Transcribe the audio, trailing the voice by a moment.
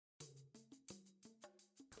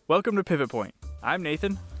Welcome to Pivot Point. I'm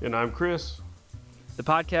Nathan. And I'm Chris. The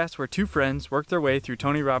podcast where two friends work their way through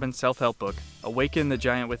Tony Robbins' self-help book, Awaken the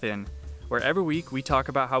Giant Within, where every week we talk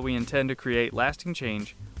about how we intend to create lasting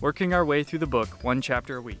change, working our way through the book one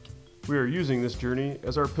chapter a week. We are using this journey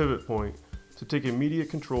as our pivot point to take immediate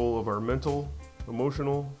control of our mental,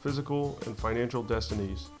 emotional, physical, and financial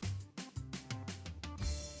destinies.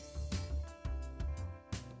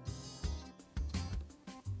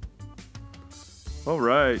 All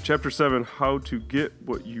right, Chapter 7, How to Get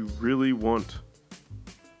What You Really Want.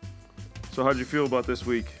 So how'd you feel about this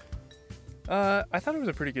week? I thought it was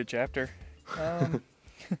a pretty good chapter.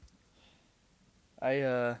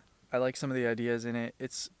 I like some of the ideas in it.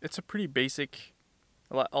 It's a pretty basic.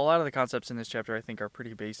 A lot of the concepts in this chapter I think are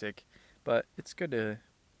pretty basic, but it's good to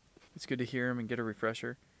hear them and get a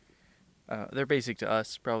refresher. They're basic to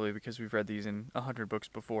us probably because we've read these in 100 books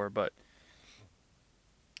before, but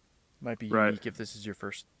might be unique if this is your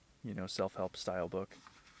first, self-help style book.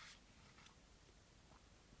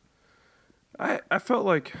 I felt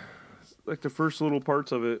like the first little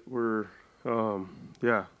parts of it were,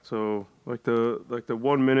 so like the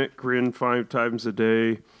 1 minute grin 5 times a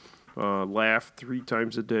day, laugh 3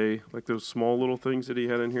 times a day, like those small little things that he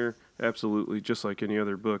had in here, absolutely, just like any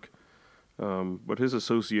other book. But his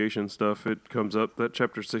association stuff, it comes up, that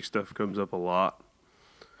chapter 6 stuff comes up a lot.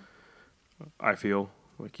 I feel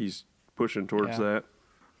like he's pushing towards that.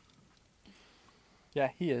 Yeah,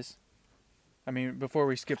 he is. I mean, before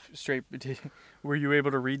we skip straight, were you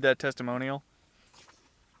able to read that testimonial?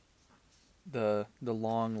 The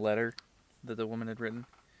long letter that the woman had written?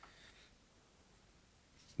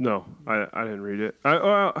 No, I didn't read it.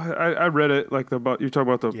 I read it, like you're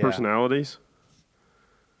talking about the personalities.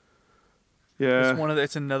 Yeah.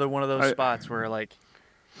 It's another one of those spots where, like,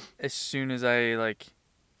 as soon as I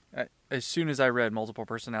read multiple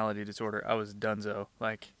personality disorder, I was donezo.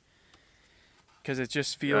 Like, because it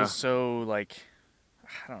just feels so, like,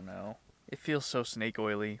 I don't know. It feels so snake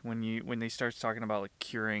oily when they start talking about, like,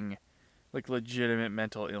 curing, like, legitimate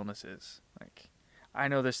mental illnesses. Like, I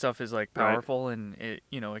know this stuff is, like, powerful and it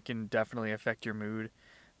can definitely affect your mood,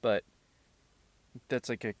 but that's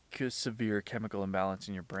like a severe chemical imbalance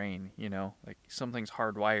in your brain, like something's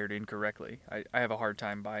hardwired incorrectly. I have a hard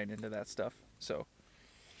time buying into that stuff. So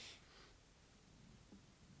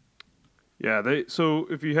yeah, so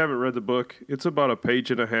if you haven't read the book, it's about a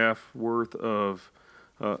page and a half worth of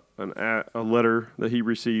a letter that he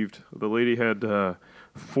received. The lady had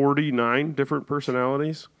 49 different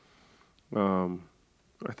personalities.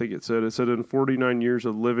 I think it said in 49 years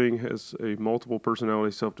of living has a multiple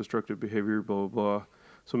personality, self-destructive behavior, blah, blah, blah.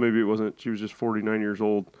 So maybe it wasn't, she was just 49 years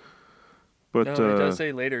old. But no, it does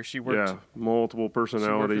say later she worked. Yeah, multiple personalities.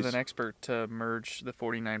 She worked with an expert to merge the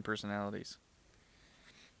 49 personalities.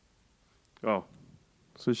 Oh,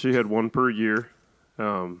 so she had one per year.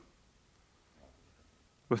 But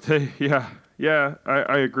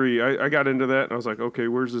I agree. I got into that and I was like, okay,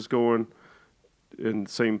 where's this going? In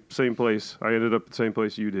same place. I ended up at the same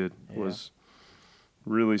place you did. Was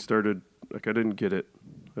really started, like, I didn't get it.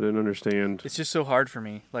 I didn't understand. It's just so hard for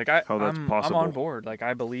me. Like, how that's possible. I'm on board. Like,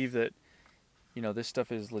 I believe that, this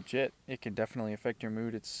stuff is legit. It can definitely affect your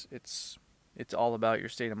mood. It's all about your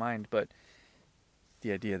state of mind. But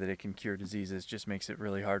the idea that it can cure diseases just makes it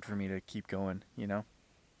really hard for me to keep going,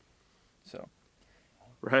 So.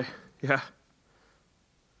 Right. Yeah.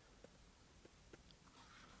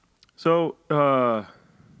 So,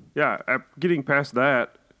 getting past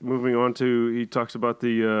that, moving on to, he talks about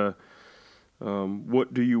the,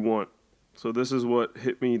 what do you want? So this is what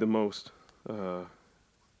hit me the most,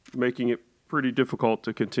 making it pretty difficult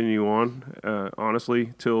to continue on,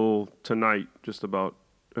 honestly, till tonight, just about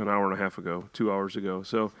an hour and a half ago, 2 hours ago.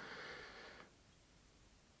 So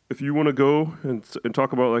if you want to go and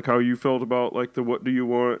talk about, like, how you felt about, like, the what do you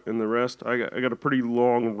want and the rest, I got a pretty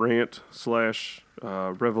long rant /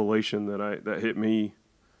 revelation that hit me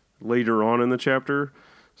later on in the chapter.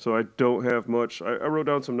 So I don't have much. I wrote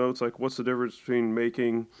down some notes, like, what's the difference between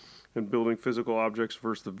making and building physical objects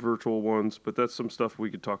versus the virtual ones. But that's some stuff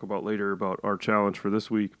we could talk about later about our challenge for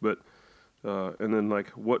this week. But and then, like,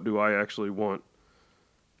 what do I actually want?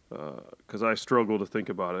 Because I struggle to think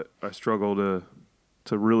about it. I struggle to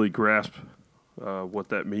really grasp what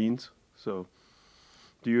that means. So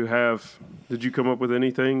did you come up with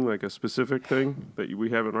anything, like a specific thing that we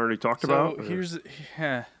haven't already talked about? So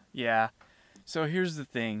here's the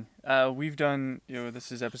thing. We've done,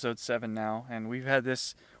 this is episode 7 now, and we've had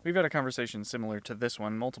a conversation similar to this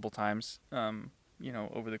one multiple times,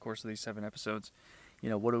 over the course of these 7 episodes.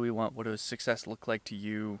 What do we want? What does success look like to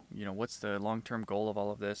you? What's the long-term goal of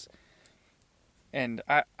all of this? And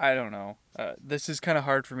I don't know. This is kind of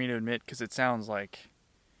hard for me to admit because it sounds like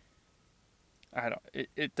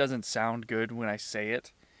it doesn't sound good when I say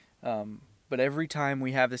it. But every time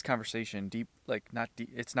we have this conversation, deep, like not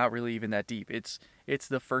deep, it's not really even that deep. It's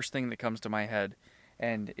the first thing that comes to my head,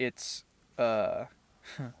 and it's oh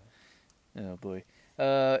boy,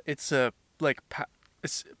 it's like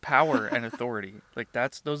it's power and authority. Like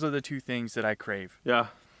those are the two things that I crave. Yeah.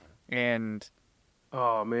 And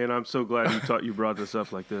oh man, I'm so glad you brought this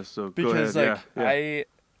up like this. So because go ahead. like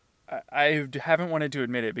I haven't wanted to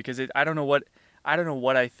admit it because I don't know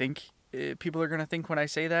what I think people are gonna think when I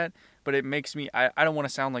say that, but it makes me I don't want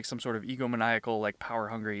to sound like some sort of egomaniacal, like power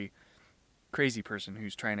hungry crazy person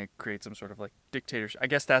who's trying to create some sort of like dictatorship. I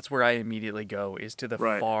guess that's where I immediately go, is to the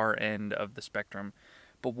far end of the spectrum.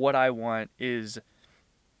 But what I want is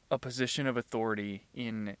a position of authority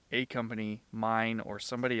in a company, mine or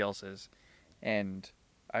somebody else's, and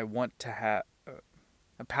I want to have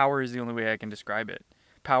power is the only way I can describe it.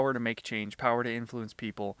 Power to make change, power to influence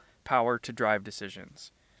people, power to drive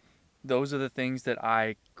decisions. Those are the things that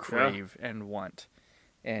I crave and want.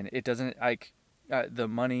 And it doesn't like the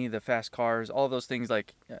money, the fast cars, all those things.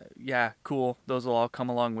 Like, yeah, cool. Those will all come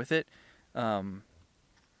along with it.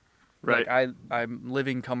 Right. Like I'm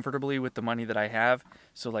living comfortably with the money that I have,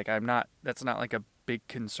 so like that's not like a big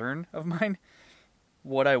concern of mine.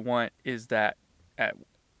 What I want is that at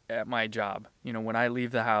my job, when I leave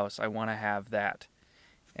the house, I want to have that,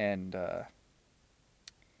 and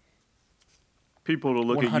people to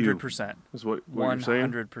look 100%, at you is what you're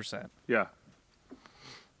saying. 100%. Yeah.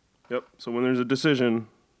 Yep. So when there's a decision,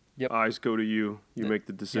 Yep. eyes go to you. You make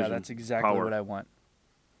the decision. Yeah, that's exactly power. what I want.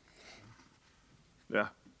 Yeah.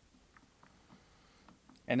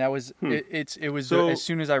 And that was it was So, as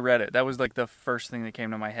soon as I read it, that was like the first thing that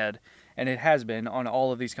came to my head, and it has been on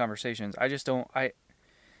all of these conversations. I just don't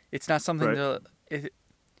it's not something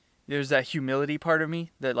there's that humility part of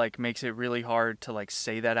me that like makes it really hard to like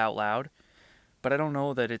say that out loud, but I don't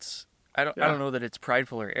know that it's I don't know that it's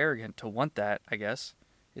prideful or arrogant to want that, I guess.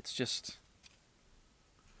 It's just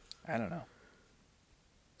I don't know.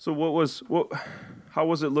 So how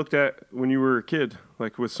was it looked at when you were a kid,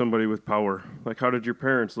 like with somebody with power? Like how did your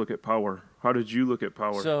parents look at power? How did you look at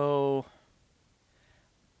power? So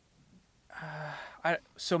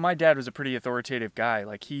so my dad was a pretty authoritative guy.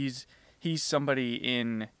 Like he's somebody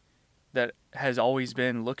in that has always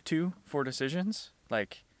been looked to for decisions,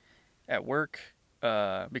 like at work,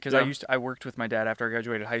 because I worked with my dad after I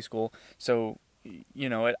graduated high school. So,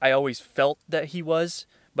 I always felt that he was,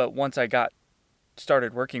 but once I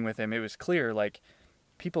started working with him, it was clear, like,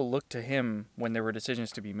 people looked to him when there were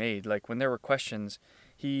decisions to be made. Like, when there were questions,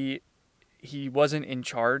 he wasn't in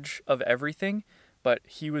charge of everything, but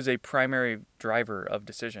he was a primary driver of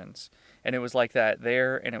decisions. And it was like that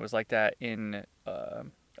there, and it was like that in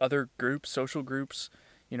other groups, social groups.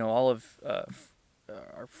 All of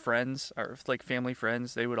our friends, our like family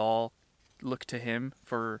friends, they would all look to him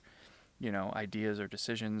for, ideas or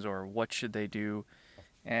decisions or what should they do.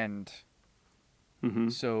 And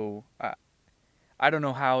so I don't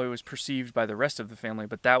know how it was perceived by the rest of the family,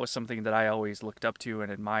 but that was something that I always looked up to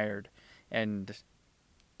and admired, and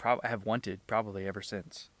have wanted probably ever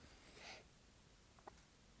since.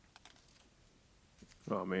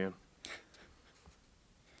 Oh man,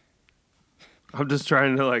 I'm just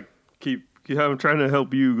trying to like I'm trying to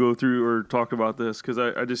help you go through or talk about this because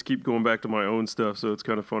I just keep going back to my own stuff, so it's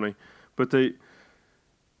kind of funny. But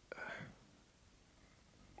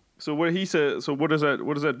so what he said. So what does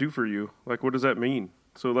that do for you? Like, what does that mean?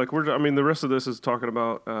 So like the rest of this is talking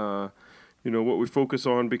about what we focus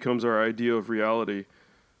on becomes our idea of reality.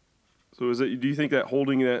 So do you think that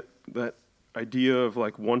holding that idea of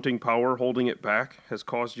like wanting power, holding it back, has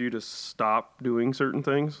caused you to stop doing certain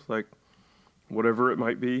things, like whatever it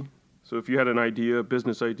might be? So if you had an idea, a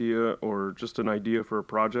business idea, or just an idea for a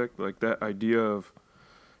project, like that idea of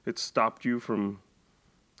it stopped you from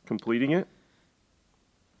completing it?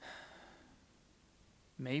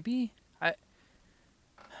 Maybe. I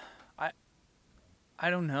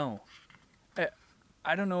don't know.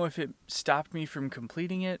 I don't know if it stopped me from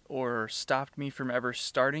completing it or stopped me from ever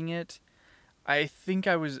starting it. I think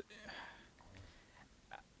I was,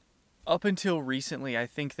 up until recently, I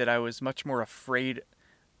think that I was much more afraid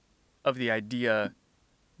of the idea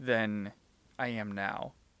than I am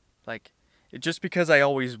now. Like, just because I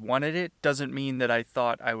always wanted it doesn't mean that I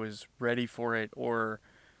thought I was ready for it or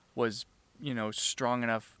was, strong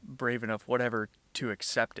enough, brave enough, whatever, to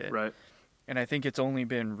accept it. Right. And I think it's only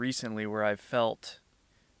been recently where I've felt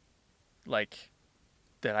like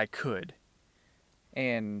that I could.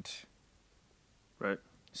 And right.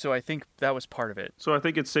 So I think that was part of it. So I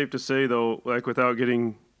think it's safe to say, though, like without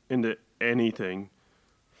getting into anything,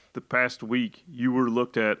 the past week you were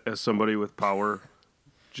looked at as somebody with power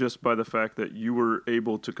just by the fact that you were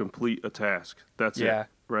able to complete a task. That's Yeah. it,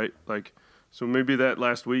 right? Like, so maybe that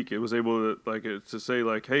last week it was able to to say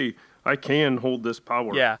like, hey, I can hold this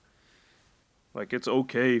power. Yeah. Like it's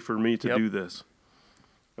okay for me to Yep. do this.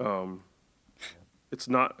 It's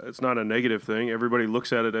not a negative thing. Everybody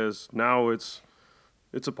looks at it as now it's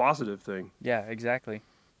a positive thing. Yeah, exactly.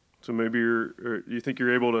 So maybe you think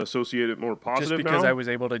you're able to associate it more positive Just because now? I was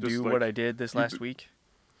able to Just do like what I did this last week.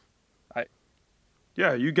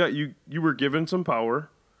 Yeah, you were given some power,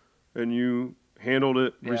 and you handled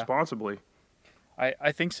it Yeah. responsibly.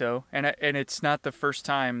 I think so, and it's not the first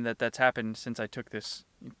time that that's happened since I took this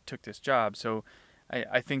job. So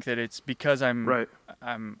I think that it's because Right.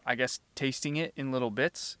 I'm I guess tasting it in little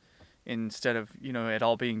bits instead of it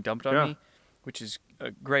all being dumped on Yeah. me, which is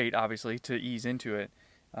great, obviously, to ease into it.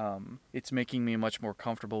 It's making me much more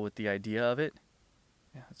comfortable with the idea of it.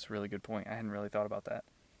 Yeah, that's a really good point. I hadn't really thought about that.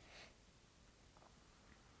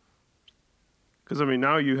 Because I mean,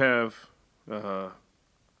 now you have the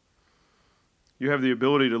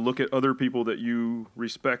ability to look at other people that you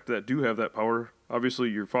respect that do have that power. Obviously,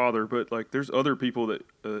 your father, but like there's other people that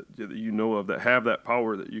you know of that have that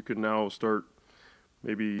power that you can now start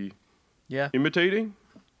maybe Yeah. imitating.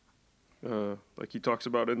 Like he talks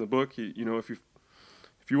about in the book, if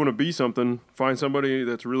you want to be something, find somebody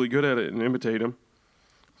that's really good at it and imitate them.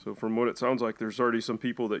 So from what it sounds like, there's already some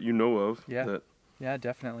people that you know of Yeah. that Yeah,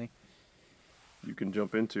 definitely. you can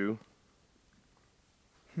jump into.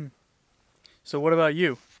 So what about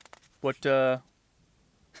you? What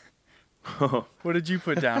what did you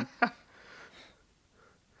put down?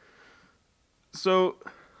 So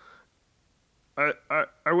I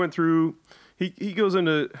went through. He goes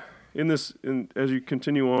into as you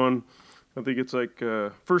continue on. I think it's like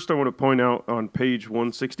first I want to point out on page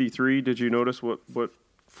 163. Did you notice what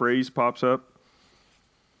phrase pops up?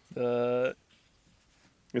 Is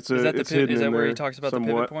It's that hidden is that in where he there talks about the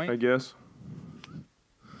somewhat, pivot point? I guess.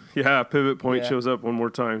 Yeah, pivot point Yeah. shows up one more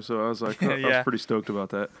time, so I was like, I was Yeah. pretty stoked about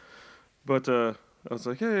that. But I was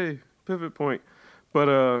like, hey, pivot point.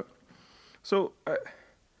 But so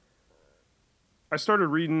I started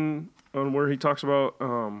reading on where he talks about,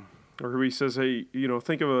 or he says, hey,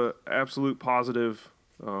 think of a absolute positive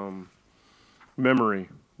memory,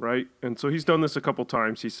 right? And so he's done this a couple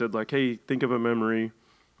times. He said like, hey, think of a memory.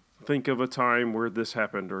 Think of a time where this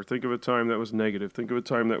happened, or think of a time that was negative. Think of a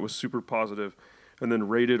time that was super positive, and then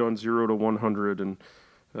rate it on 0 to 100, and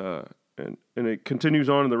it continues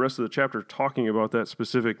on in the rest of the chapter talking about that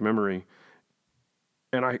specific memory.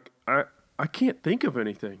 And I can't think of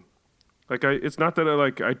anything. Like it's not that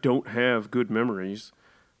I don't have good memories.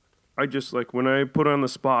 I just like when I put on the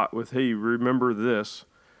spot with, hey, remember this,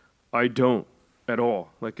 I don't at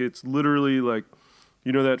all. Like it's literally like,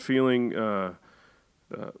 that feeling.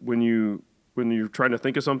 When you're trying to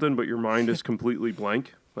think of something, but your mind is completely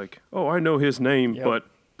blank, like, oh, I know his name, Yep. but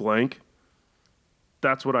blank.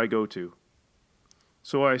 That's what I go to.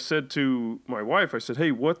 So I said to my wife, I said, hey,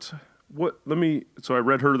 so I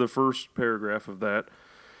read her the first paragraph of that,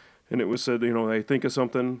 and it was said, they think of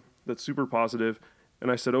something that's super positive,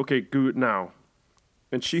 and I said, okay, do it now.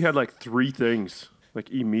 And she had like 3 things, like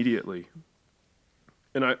immediately.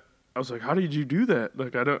 And I was like, how did you do that?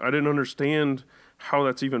 Like, I didn't understand how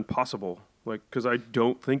that's even possible. Like, because I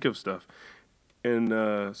don't think of stuff. And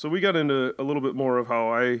so we got into a little bit more of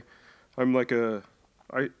how I'm like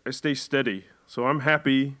I stay steady. So I'm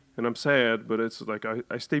happy and I'm sad, but it's like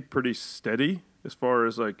I stay pretty steady as far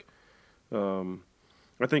as like,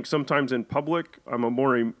 I think sometimes in public I'm a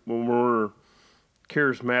more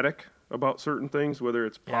charismatic about certain things, whether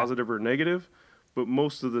it's Yeah. positive or negative. But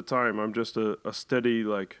most of the time I'm just a steady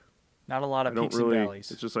like. Not a lot of I don't peaks really. and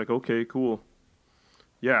valleys. It's just like, okay, cool.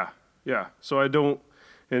 Yeah. So I don't,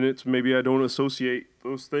 and it's maybe I don't associate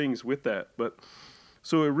those things with that. But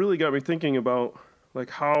so it really got me thinking about like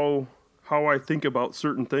how I think about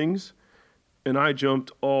certain things, and I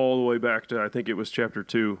jumped all the way back to I think it was chapter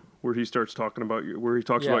 2 where he starts talking about where he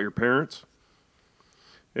talks Yeah. about your parents.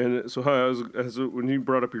 And so when you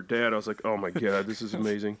brought up your dad, I was like, oh my god, this is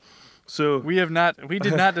amazing. So We did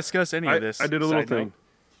not discuss any of this. I did a little side thing. note.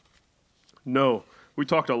 No, we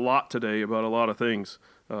talked a lot today about a lot of things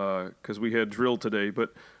because we had drill today,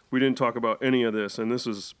 but we didn't talk about any of this. And this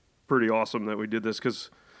is pretty awesome that we did this because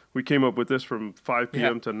we came up with this from 5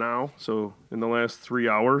 p.m. to now. So in the last 3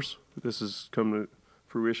 hours, this has come to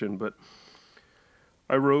fruition. But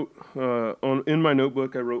I wrote in my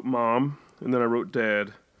notebook, I wrote mom, and then I wrote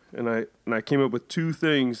dad, and I came up with 2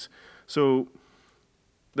 things. So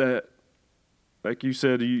that, like you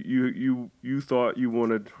said, you thought you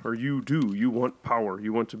wanted, or you want power.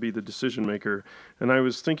 You want to be the decision maker. And I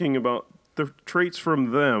was thinking about the traits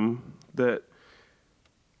from them that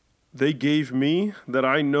they gave me, that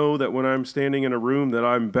I know that when I'm standing in a room that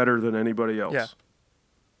I'm better than anybody else. Yeah.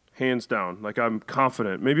 Hands down. Like, I'm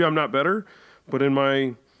confident. Maybe I'm not better, but in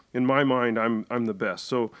my mind, I'm the best.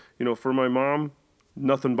 So, for my mom,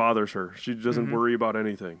 nothing bothers her. She doesn't worry about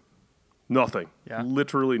anything. Nothing. Yeah.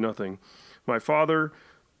 Literally nothing. My father,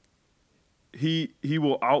 he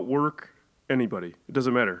will outwork anybody. It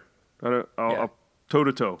doesn't matter. I'll toe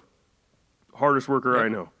to toe. Hardest worker I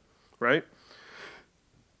know, right?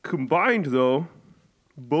 Combined, though,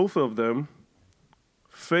 both of them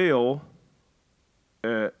fail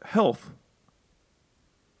at health.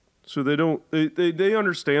 So they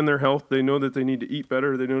understand their health. They know that they need to eat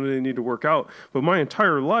better. They know that they need to work out. But my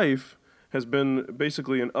entire life has been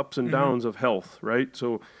basically an ups and downs of health, right?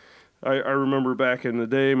 So I remember back in the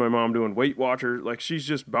day, my mom doing Weight Watcher, like she's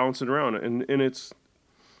just bouncing around. And it's,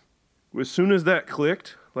 as soon as that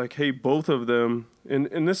clicked, like, hey, both of them,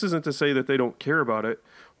 and this isn't to say that they don't care about it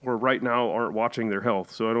or right now aren't watching their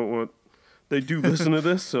health. So I don't want, they do listen to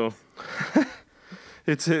this, so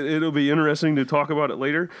it'll be interesting to talk about it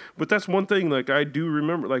later. But that's one thing, like, I do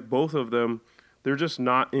remember, like, both of them, they're just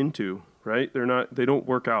not into, right? They don't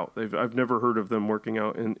work out. I've never heard of them working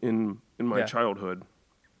out in my childhood.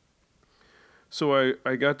 So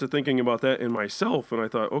I got to thinking about that in myself, and I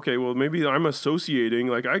thought, okay, well, maybe I'm associating,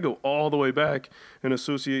 like, I go all the way back and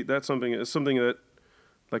associate that something as something that,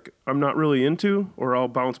 like, I'm not really into, or I'll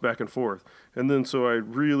bounce back and forth. And then so I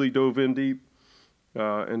really dove in deep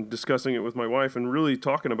and discussing it with my wife and really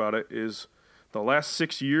talking about it. Is the last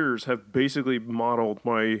 6 years have basically modeled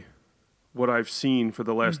what I've seen for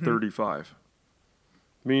the last 35.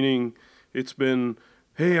 Meaning it's been,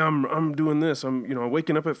 hey, I'm doing this. I'm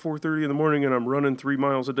waking up at 4:30 in the morning and I'm running 3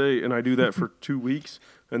 miles a day, and I do that for 2 weeks,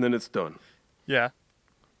 and then it's done. Yeah.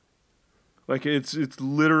 Like, it's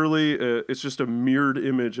literally it's just a mirrored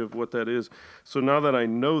image of what that is. So now that I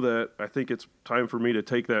know that, I think it's time for me to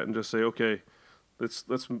take that and just say, okay, let's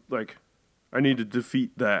like, I need to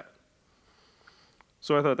defeat that.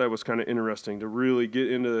 So I thought that was kind of interesting to really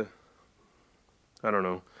get into. I don't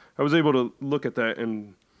know. I was able to look at that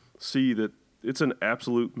and see that it's an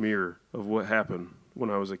absolute mirror of what happened when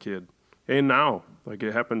I was a kid. And now, like,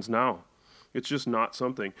 it happens now. It's just not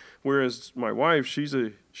something. Whereas my wife,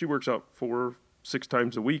 she works out 4-6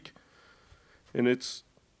 times a week.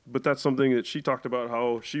 But that's something that she talked about,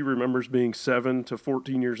 how she remembers being 7 to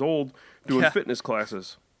 14 years old doing fitness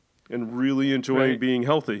classes and really enjoying being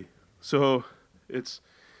healthy. So it's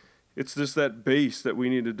just that base that we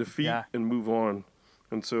need to defeat and move on.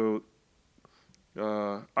 And so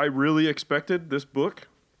I really expected this book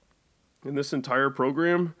and this entire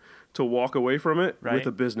program to walk away from it with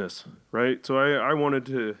a business, right? So I wanted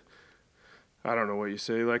to, I don't know what you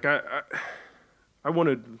say, like I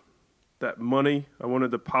wanted that money, I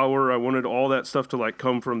wanted the power, I wanted all that stuff to, like,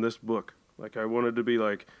 come from this book. Like, I wanted to be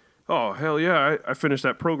like, oh, hell yeah, I finished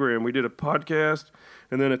that program. We did a podcast,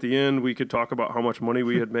 and then at the end we could talk about how much money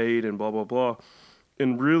we had made and blah, blah, blah.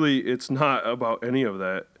 And really, it's not about any of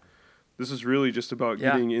that. This is really just about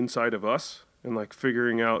getting inside of us and, like,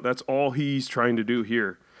 figuring out, that's all he's trying to do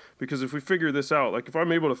here. Because if we figure this out, like, if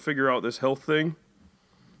I'm able to figure out this health thing,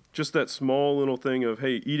 just that small little thing of,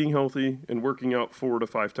 hey, eating healthy and working out 4 to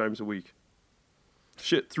 5 times a week.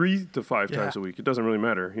 Shit, 3 to 5 times a week. It doesn't really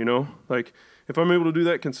matter, Like, if I'm able to do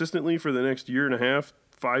that consistently for the next year and a half,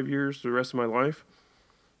 5 years, the rest of my life,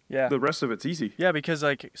 the rest of it's easy. Yeah, because,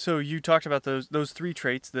 like, so you talked about those 3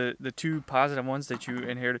 traits, the 2 positive ones that you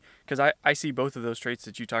inherited. Because I see both of those traits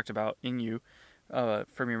that you talked about in you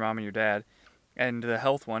from your mom and your dad, and the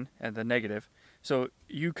health one and the negative. So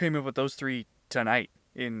you came up with those 3 tonight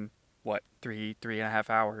in, what, 3.5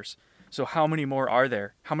 hours. So how many more are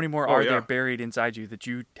there? How many more are there buried inside you that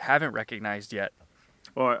you haven't recognized yet?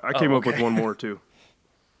 Oh, I came up with one more too.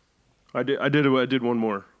 I did one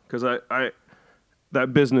more because I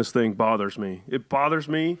that business thing bothers me. It bothers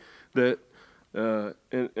me that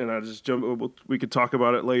and I just jump. We could talk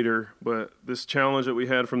about it later, but this challenge that we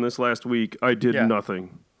had from this last week, I did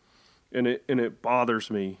nothing, and it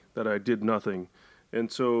bothers me that I did nothing,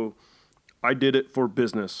 and so I did it for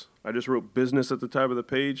business. I just wrote business at the top of the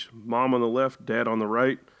page, mom on the left, dad on the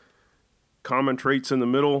right, common traits in the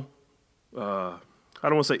middle. I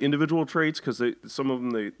don't want to say individual traits because some of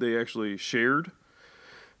them they actually shared,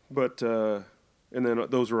 but and then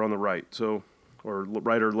those were on the right, so or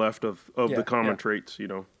right or left of the common traits,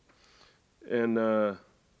 and oh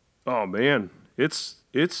man, it's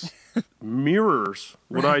mirrors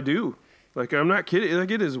what I do. Like, I'm not kidding.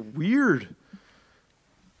 Like, it is weird.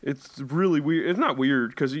 It's really weird. It's not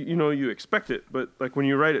weird because, you expect it. But, like, when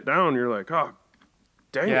you write it down, you're like, oh,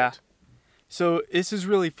 dang it. So this is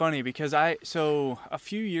really funny because a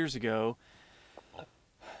few years ago,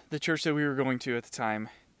 the church that we were going to at the time,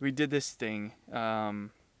 we did this thing.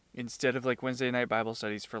 Instead of like Wednesday night Bible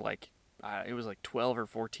studies for it was like 12 or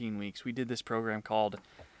 14 weeks, we did this program called,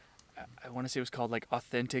 I want to say it was called like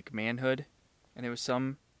Authentic Manhood. And it was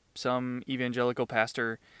some evangelical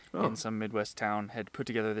pastor in some Midwest town had put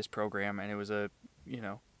together this program, and it was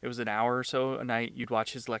it was an hour or so a night. You'd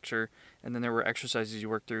watch his lecture, and then there were exercises you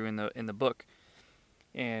worked through in the book.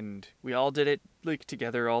 And we all did it like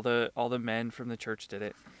together. All the men from the church did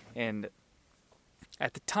it. And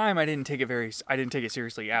at the time, I didn't take it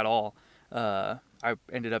seriously at all. I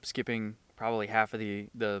ended up skipping probably half of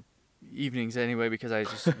the evenings anyway because I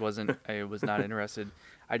just I was not interested.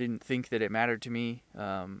 I didn't think that it mattered to me,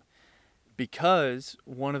 because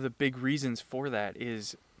one of the big reasons for that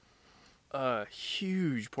is a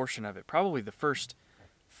huge portion of it, probably the first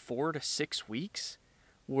 4 to 6 weeks,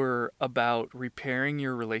 were about repairing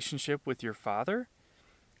your relationship with your father.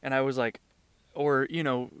 And I was like, or,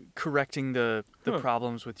 correcting the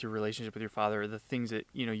problems with your relationship with your father, or the things that,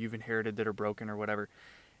 you've inherited that are broken or whatever.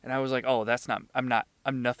 And I was like, oh,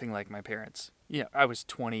 I'm nothing like my parents. I was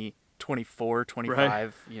 20, 24,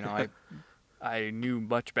 25, right. I knew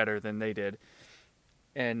much better than they did.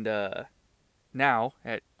 And now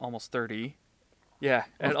at almost 30,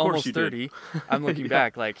 I'm looking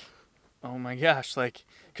back like, oh my gosh, like,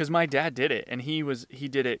 because my dad did it, and he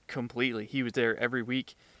did it completely. He was there every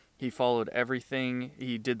week. He followed everything.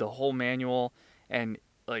 He did the whole manual, and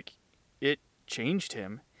like, it changed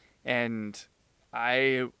him. And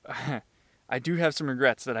I do have some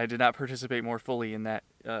regrets that I did not participate more fully in that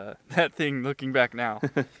thing looking back now,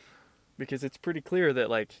 because it's pretty clear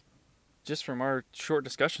that, like, just from our short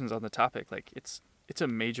discussions on the topic, like, it's a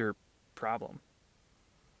major problem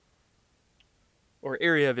or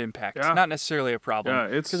area of impact. Yeah. Not necessarily a problem, Yeah,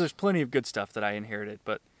 because there's plenty of good stuff that I inherited,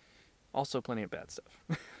 but also plenty of bad stuff.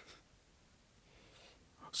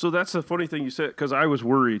 So that's the funny thing you said, because I was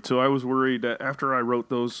worried. So I was worried that after I wrote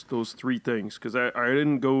those 3 things, because I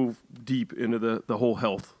didn't go deep into the whole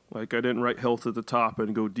health. Like, I didn't write health at the top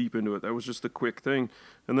and go deep into it. That was just a quick thing.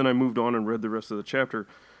 And then I moved on and read the rest of the chapter.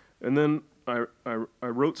 And then I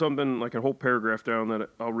wrote something, like a whole paragraph down that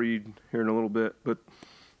I'll read here in a little bit. But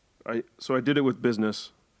I did it with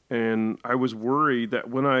business. And I was worried that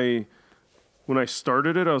when I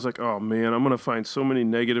started it, I was like, oh man, I'm going to find so many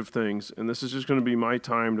negative things, and this is just going to be my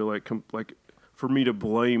time to for me to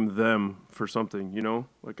blame them for something,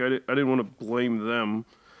 Like, I didn't want to blame them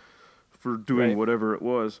for doing Right. whatever it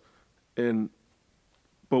was.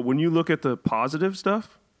 But when you look at the positive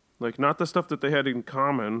stuff, like, not the stuff that they had in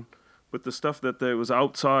common, but the stuff that was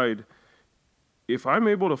outside, if I'm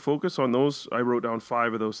able to focus on those, I wrote down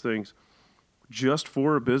 5 of those things just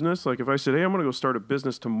for a business. Like, if I said, hey, I'm going to go start a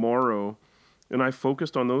business tomorrow, and I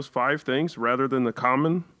focused on those 5 things rather than the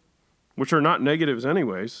common, which are not negatives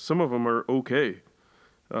anyways. Some of them are okay.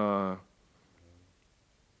 That's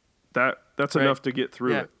Right. enough to get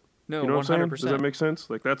through it. No, You know what I'm 100%. saying? Does that make sense?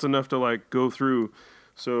 Like, that's enough to, like, go through.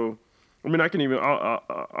 So, I mean,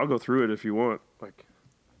 I'll go through it if you want. Like,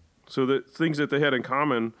 so the things that they had in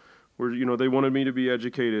common were, they wanted me to be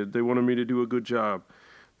educated. They wanted me to do a good job.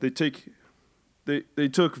 They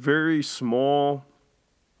took very small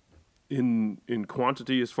in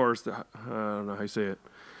quantity as far as I don't know how you say it.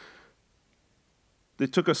 They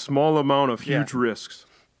took a small amount of huge risks.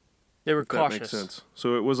 They were if that cautious. makes sense.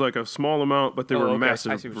 So it was like a small amount, but they were okay. I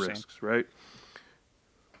massive see what you're risks, right?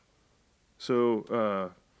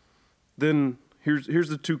 So then here's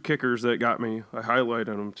the 2 kickers that got me. I highlighted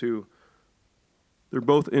them too. They're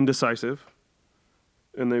both indecisive,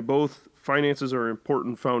 and finances are an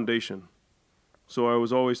important foundation. So I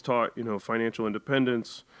was always taught, financial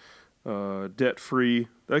independence, debt-free.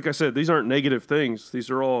 Like I said, these aren't negative things. These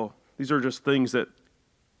are just things that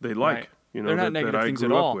they like. Right. They're not that negative I things grew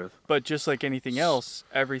at up all. with. But just like anything else,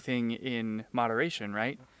 everything in moderation,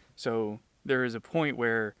 right? So there is a point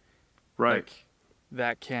where, Right. like,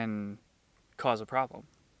 that can cause a problem.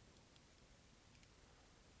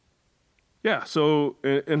 Yeah. So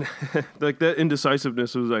and like that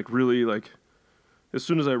indecisiveness was like really like, as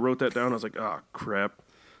soon as I wrote that down, I was like, oh crap,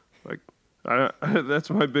 like that's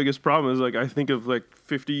my biggest problem is like I think of like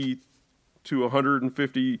 50 to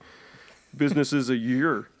 150 businesses a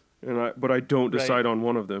year, but I don't decide on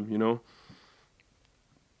one of them,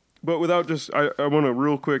 But without I want to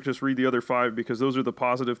real quick just read the other 5 because those are the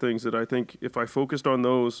positive things that I think if I focused on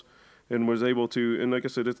those and was able to, and like I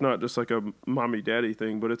said, it's not just like a mommy daddy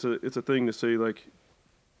thing, but it's a thing to say like,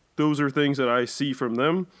 those are things that I see from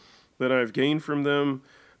them, that I've gained from them,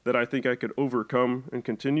 that I think I could overcome and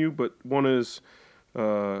continue. But one is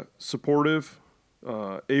supportive,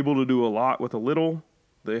 able to do a lot with a little.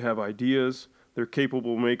 They have ideas. They're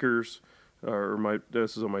capable makers.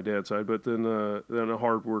 This is on my dad's side, but then a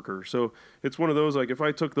hard worker. So it's one of those, like, if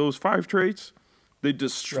I took those 5 traits, they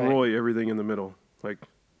destroy everything in the middle. Like,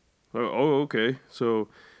 okay. So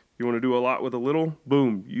you want to do a lot with a little?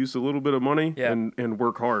 Boom. Use a little bit of money and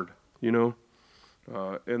work hard, you know?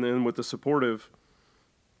 And then with the supportive,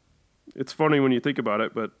 it's funny when you think about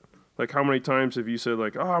it, but like, how many times have you said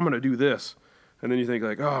like, oh, I'm going to do this? And then you think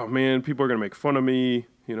like, oh man, people are going to make fun of me.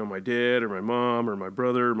 You know, my dad or my mom or my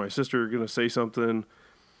brother or my sister are going to say something.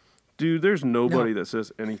 Dude, there's nobody that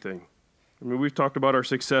says anything. I mean, we've talked about our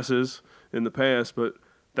successes in the past, but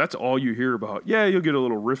that's all you hear about. Yeah, you'll get a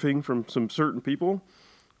little riffing from some certain people,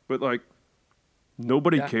 but like,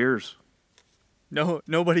 nobody cares. No,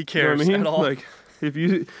 nobody cares you know what I mean? at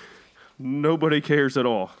all. Like, nobody cares at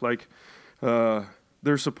all. Like,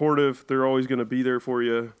 they're supportive. They're always going to be there for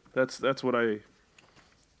you. That's what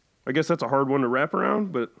I guess that's a hard one to wrap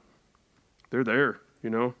around, but they're there, you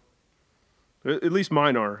know? At least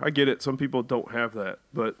mine are. I get it. Some people don't have that,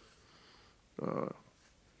 but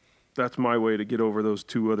that's my way to get over those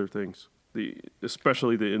 2 other things,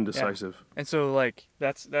 especially the indecisive. Yeah. And so, like,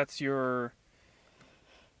 that's your...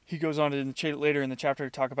 He goes on later in the chapter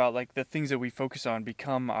to talk about, like, the things that we focus on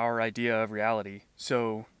become our idea of reality.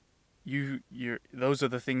 So those are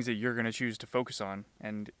the things that you're going to choose to focus on,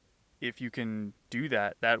 and if you can do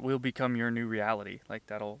that, that will become your new reality. Like,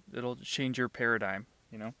 it'll change your paradigm,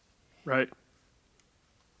 you know? Right.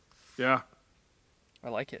 Yeah. I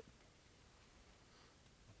like it.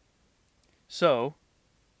 So,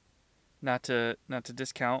 not to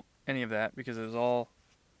discount any of that, because it was all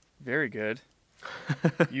very good.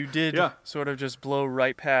 You did sort of just blow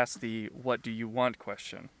right past the what do you want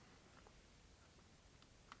question.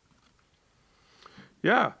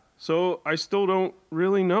 Yeah. So I still don't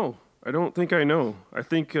really know. I don't think I know. I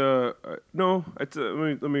think no. Let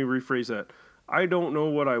me rephrase that. I don't know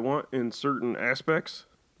what I want in certain aspects,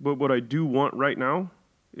 but what I do want right now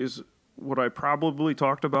is what I probably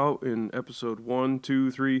talked about in episode 1, 2,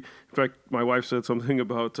 3. In fact, my wife said something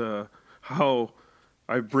about how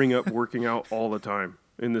I bring up working out all the time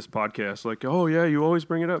in this podcast. Like, oh yeah, you always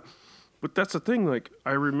bring it up. But that's the thing. Like,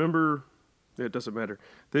 I remember, it doesn't matter.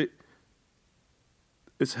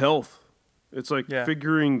 It's health. It's like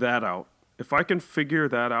figuring that out. If I can figure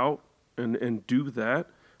that out and do that,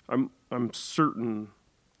 I'm certain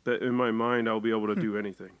that in my mind I'll be able to do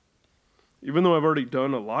anything. Even though I've already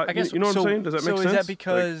done a lot. I guess, you know what I'm saying? Does that make sense? So is that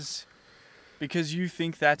because you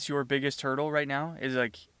think that's your biggest hurdle right now? Is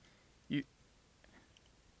like you...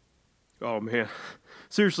 Oh man.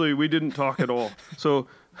 Seriously, we didn't talk at all. So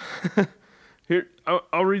here,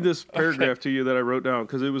 I'll read this paragraph to you that I wrote down,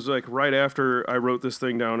 because it was like right after I wrote this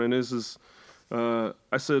thing down, and this is,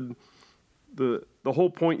 I said, the whole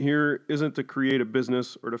point here isn't to create a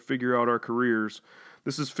business or to figure out our careers.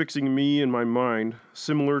 This is fixing me and my mind,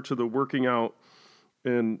 similar to the working out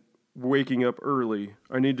and waking up early.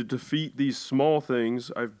 I need to defeat these small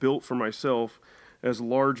things I've built for myself as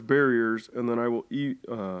large barriers, and then I will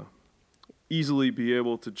easily be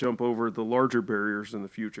able to jump over the larger barriers in the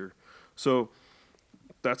future. So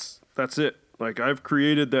that's it. Like, I've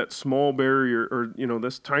created that small barrier, or, you know,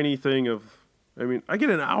 this tiny thing of, I mean, I get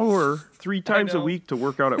an hour 3 times a week to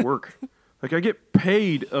work out at work. Like, I get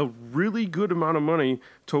paid a really good amount of money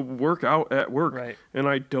to work out at work, and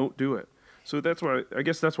I don't do it. So that's why, I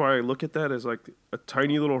guess that's why I look at that as like a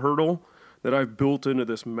tiny little hurdle that I've built into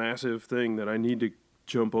this massive thing that I need to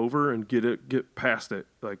jump over and get past it.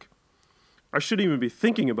 Like, I shouldn't even be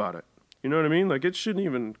thinking about it. You know what I mean? Like, it shouldn't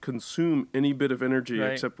even consume any bit of energy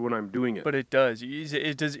except when I'm doing it. But it does.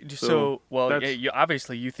 It does. So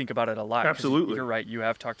obviously you think about it a lot. Absolutely. You're right. You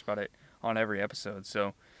have talked about it on every episode.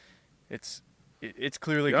 So it's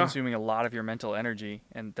clearly consuming a lot of your mental energy,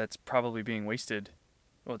 and that's probably being wasted.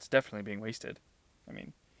 Well, it's definitely being wasted. I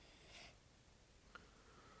mean,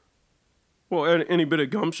 well, any bit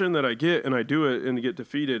of gumption that I get and I do it and get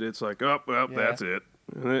defeated, it's like, that's it.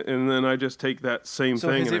 And then I just take that same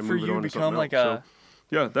thing and I move it on to something else.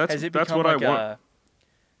 That's what I want.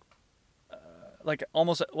 Like,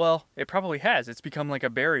 almost, well, it probably has. It's become like a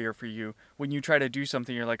barrier for you. When you try to do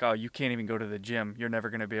something, you're like, oh, you can't even go to the gym. You're never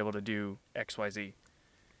going to be able to do X, Y, Z.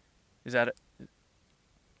 Is that it?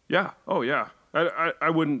 Yeah. Oh, yeah. I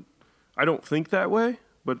don't think that way,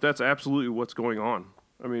 but that's absolutely what's going on.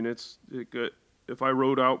 I mean, if I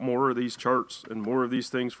wrote out more of these charts and more of these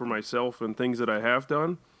things for myself and things that I have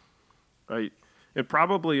done, and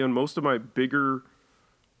probably in most of my bigger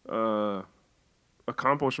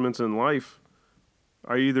accomplishments in life,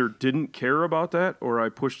 I either didn't care about that or I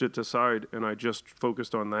pushed it aside and I just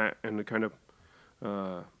focused on that and kind of,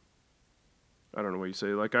 I don't know what you say,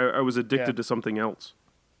 like I was addicted to something else,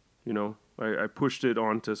 you know? I pushed it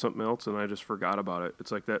onto something else and I just forgot about it.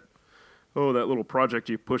 It's like that little project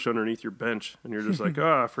you push underneath your bench and you're just like,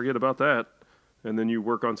 forget about that. And then you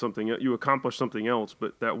work on something, you accomplish something else,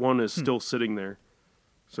 but that one is still sitting there.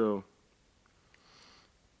 So,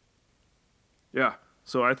 yeah.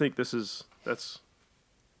 So I think that's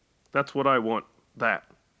what I want, that.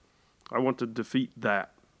 I want to defeat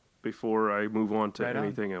that before I move on to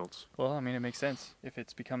anything else. Well, I mean, it makes sense. If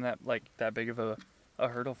it's become that big of a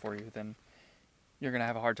hurdle for you, then you're going to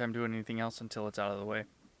have a hard time doing anything else until it's out of the way.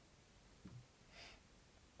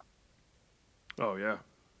 Oh, yeah.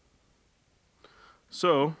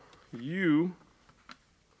 So, did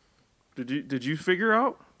you figure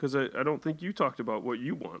out? Because I don't think you talked about what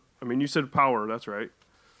you want. I mean, you said power, that's right.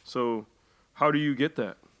 So, how do you get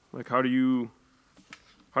that? Like, how do you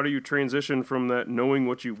transition from that knowing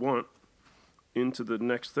what you want into the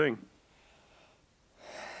next thing?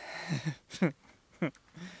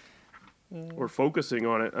 Or focusing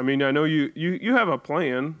on it. I mean, I know you have a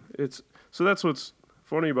plan. So that's what's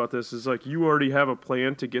funny about this is like you already have a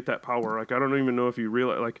plan to get that power. Like I don't even know if you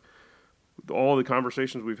realize, like all the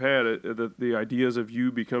conversations we've had, the ideas of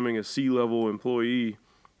you becoming a C-level employee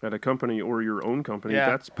at a company or your own company,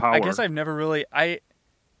 that's power. I guess I've never really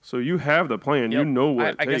So you have the plan. Yep. You know what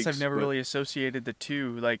it takes. I guess I've never really associated the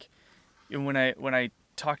two. Like when I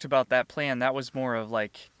talked about that plan, that was more of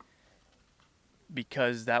like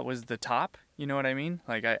because that was the top. You know what I mean?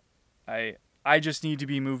 Like I just need to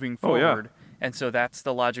be moving forward, and so that's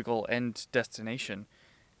the logical end destination.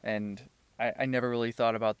 And I never really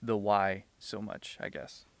thought about the why so much, I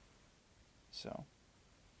guess. So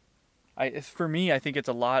for me, I think it's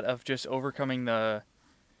a lot of just overcoming the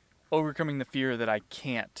fear that I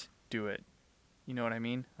can't do it. You know what I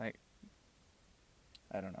mean? Like,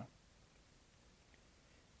 I don't know.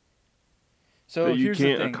 So that you here's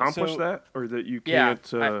can't the thing. accomplish that, or that you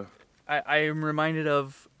can't. Yeah, I am reminded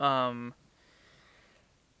of the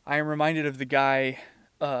guy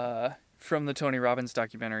from the Tony Robbins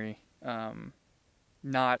documentary.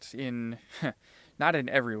 Not in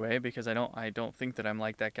every way, because I don't think that I'm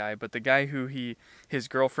like that guy, but the guy who his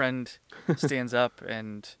girlfriend stands up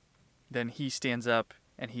and then he stands up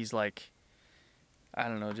and he's like, I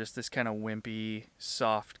don't know, just this kind of wimpy,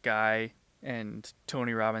 soft guy, and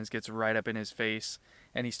Tony Robbins gets right up in his face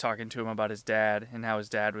and he's talking to him about his dad and how his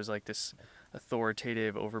dad was like this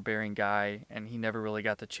authoritative, overbearing guy, and he never really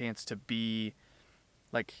got the chance to be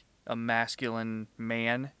like a masculine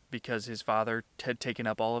man because his father had taken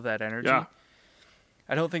up all of that energy. Yeah.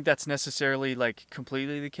 I don't think that's necessarily like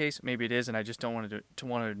completely the case. Maybe it is, and I just don't want to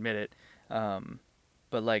admit it.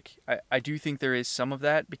 But like I do think there is some of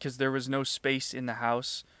that because there was no space in the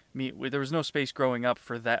house. There was no space growing up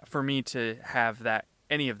for me to have that,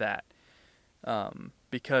 any of that,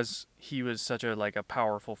 because he was such a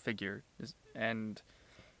powerful figure, and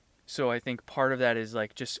so I think part of that is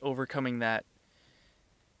like just overcoming that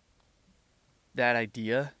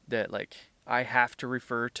idea that like I have to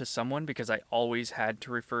refer to someone because I always had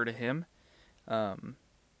to refer to him.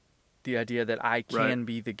 The idea that I can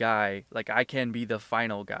be the guy, like I can be the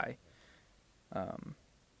final guy.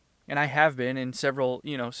 And I have been in several,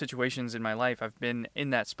 situations in my life. I've been in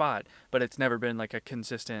that spot, but it's never been like a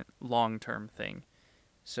consistent long-term thing.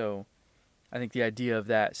 So I think the idea of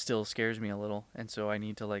that still scares me a little. And so I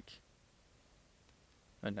need to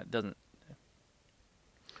and that doesn't.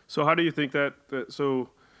 So how do you think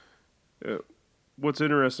what's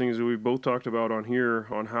interesting is that we both talked about on here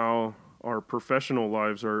on how our professional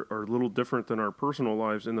lives are a little different than our personal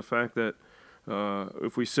lives, in the fact that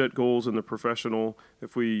if we set goals in the professional,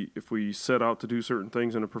 if we set out to do certain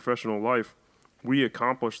things in a professional life, we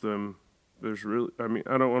accomplish them. There's really, I mean,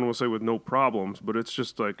 I don't want to say with no problems, but it's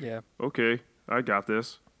just like, okay, I got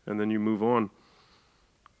this, and then you move on.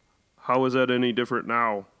 How is that any different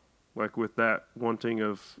now, like with that wanting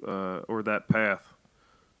of or that path?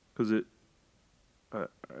 Because if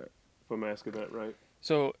I'm asking that right.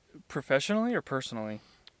 So professionally or personally?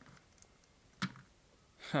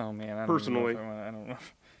 Oh man, personally. I don't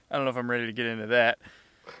know if I'm ready to get into that.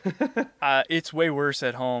 It's way worse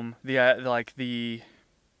at home. And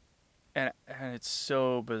it's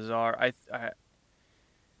so bizarre.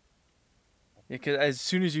 Because as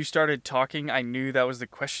soon as you started talking, I knew that was the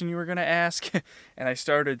question you were going to ask. And I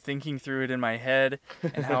started thinking through it in my head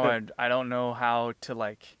and how I don't know how to,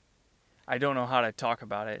 like, I don't know how to talk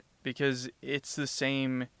about it. Because it's the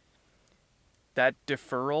same, that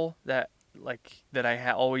deferral that, like, that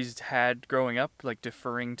I always had growing up, like,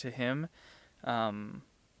 deferring to him.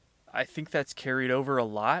 I think that's carried over a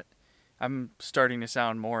lot. I'm starting to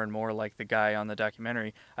sound more and more like the guy on the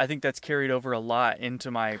documentary. I think that's carried over a lot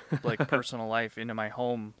into my like personal life, into my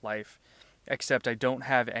home life, except I don't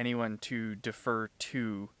have anyone to defer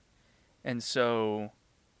to. And so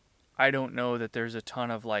I don't know that there's a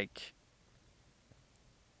ton of like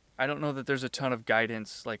I don't know that there's a ton of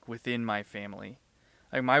guidance like within my family.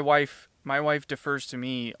 Like my wife defers to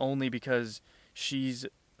me only because she's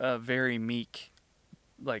a very meek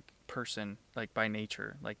like person, like by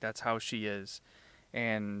nature, like that's how she is.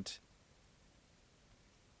 And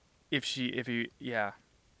if you yeah,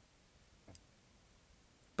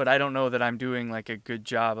 but I don't know that I'm doing like a good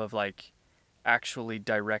job of like actually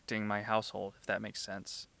directing my household, if that makes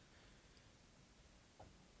sense.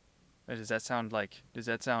 Does that sound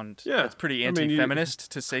Yeah, that's pretty I mean,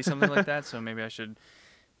 anti-feminist to say something like that, so maybe I should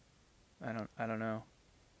I don't know.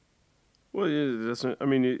 Well, yeah, that's. I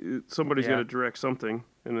mean, somebody's Yeah. got to direct something,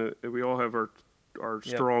 and we all have our Yep.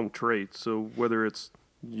 strong traits. So whether it's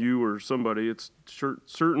you or somebody, it's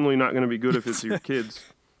certainly not going to be good if it's your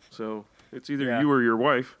kids. So it's either Yeah. you or your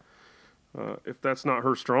wife. If that's not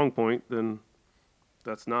her strong point, then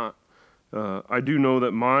that's not. I do know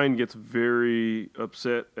that mine gets very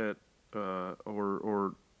upset at,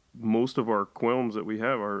 or most of our qualms that we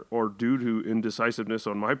have are due to indecisiveness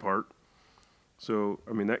on my part. So,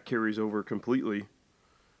 I mean, that carries over completely.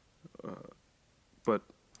 But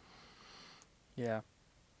Yeah.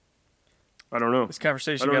 I don't know. This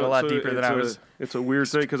conversation I don't got a know. lot So deeper than I was. It's a weird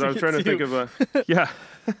thing because I was trying to expecting think it of a. Yeah.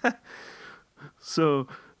 So,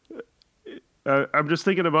 I'm just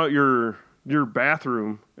thinking about your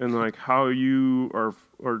bathroom and like how you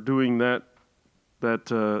are doing that.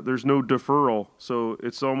 There's no deferral, so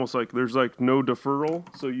it's almost like there's like no deferral.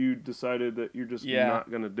 So you decided that you're just Yeah. not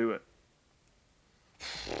gonna do it.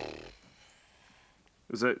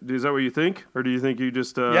 Is that what you think, or do you think you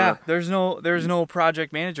just? Yeah, there's no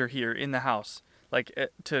project manager here in the house. Like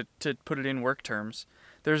to put it in work terms,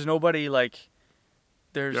 there's nobody like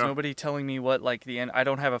there's Yeah. nobody telling me what like the end. I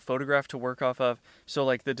don't have a photograph to work off of. So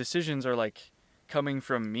like the decisions are like coming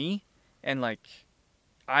from me, and like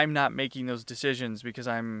I'm not making those decisions because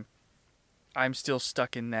I'm still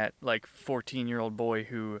stuck in that like 14-year-old boy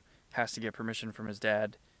who has to get permission from his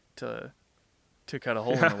dad to cut a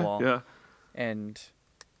hole in the wall. Yeah. And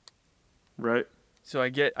Right. so I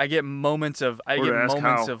get moments of Or to ask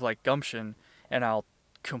how. like gumption, and I'll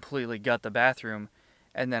completely gut the bathroom,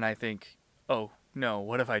 and then I think, oh no,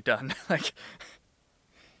 what have I done? Like,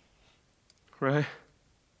 Right.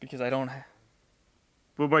 because I don't.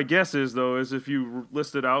 Well, my guess is though is if you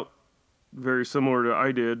listed out very similar to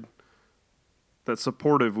I did, that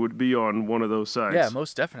supportive would be on one of those sides. Yeah,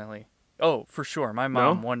 most definitely. Oh, for sure. My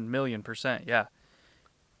No? mom, 1,000,000%. Yeah.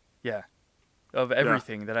 Yeah. Of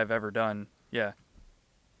everything that I've ever done. Yeah.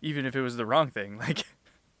 Even if it was the wrong thing, like.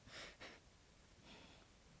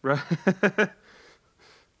 Right.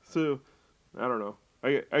 So, I don't know.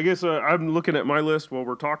 I guess I'm looking at my list while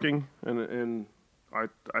we're talking, and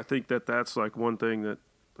I think that's like one thing that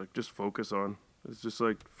like just focus on. It's just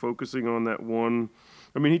like focusing on that one.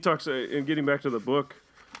 I mean, he talks and getting back to the book,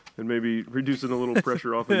 and maybe reducing a little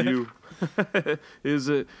pressure off of you. Is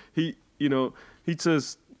he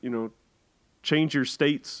says change your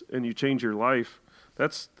states and you change your life.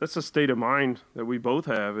 That's a state of mind that we both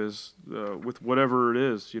have is with whatever it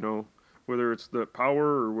is, whether it's the power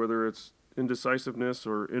or whether it's indecisiveness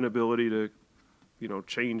or inability to,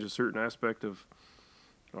 change a certain aspect of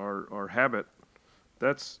our habit.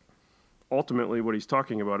 That's ultimately what he's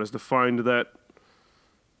talking about, is to find that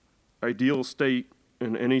ideal state,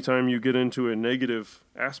 and anytime you get into a negative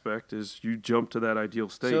aspect is you jump to that ideal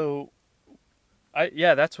state. So,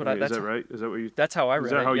 that's what Is that right? Is that what you? That's how I read it.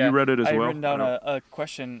 Is that how yeah. you read it as I well? written down a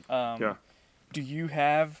question. Yeah. Do you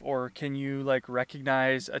have, or can you like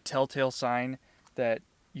recognize a telltale sign that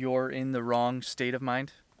you're in the wrong state of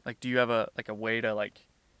mind? Like, do you have a way to like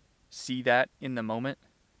see that in the moment?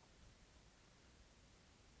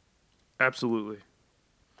 Absolutely.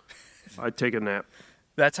 I'd take a nap.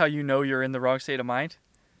 That's how you know you're in the wrong state of mind?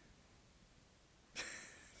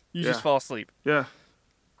 You just fall asleep. Yeah.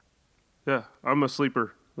 Yeah, I'm a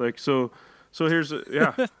sleeper. Like so here's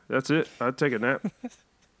that's it. I'd take a nap.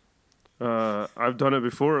 I've done it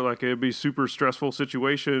before. Like it'd be super stressful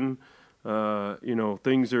situation.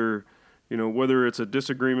 Things are, whether it's a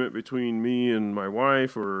disagreement between me and my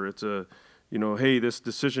wife or it's a, hey, this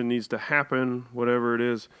decision needs to happen, whatever it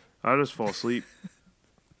is, I just fall asleep.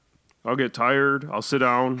 I'll get tired, I'll sit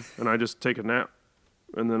down, and I just take a nap.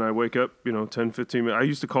 And then I wake up, 10, 15 minutes. I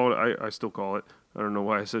used to call it, I still call it, I don't know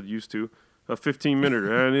why I said used to, a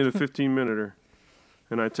 15-minute. I need a 15-minute.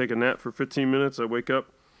 And I take a nap for 15 minutes, I wake up.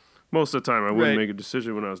 Most of the time I wouldn't make a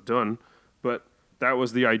decision when I was done. But that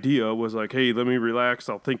was the idea, was like, hey, let me relax,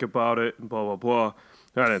 I'll think about it, and blah, blah, blah.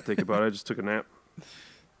 I didn't think about it, I just took a nap.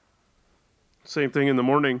 Same thing in the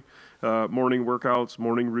morning. Morning workouts,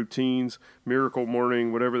 morning routines, miracle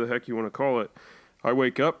morning, whatever the heck you want to call it. I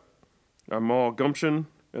wake up, I'm all gumption,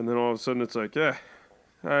 and then all of a sudden it's like,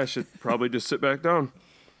 I should probably just sit back down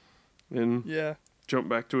and jump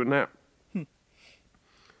back to a nap. I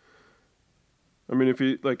mean, if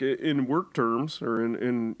you, like, in work terms, or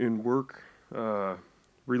in work,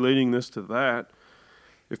 relating this to that,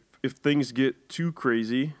 if things get too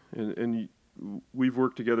crazy, and we've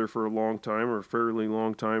worked together for a long time, or a fairly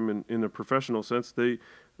long time in a professional sense, they,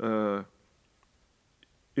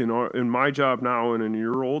 in my job now and in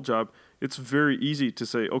your old job, it's very easy to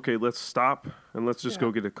say, okay, let's stop and let's just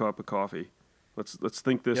go get a cup of coffee. Let's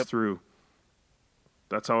think this through.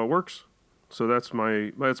 That's how it works. So that's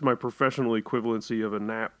my professional equivalency of a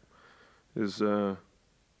nap is,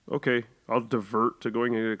 okay, I'll divert to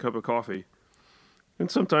going and get a cup of coffee.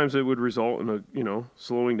 And sometimes it would result in a,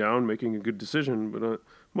 slowing down, making a good decision. But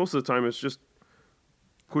most of the time it's just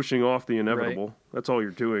pushing off the inevitable. Right. That's all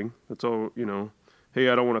you're doing. That's all, hey,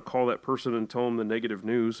 I don't want to call that person and tell them the negative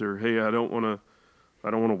news, or hey, I don't want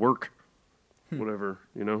to work, whatever,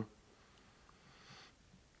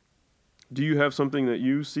 Do you have something that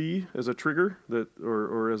you see as a trigger that,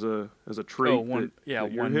 or as a trait? Oh, that you're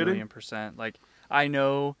 1,000,000%. Like, I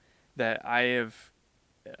know that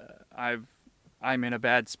I'm in a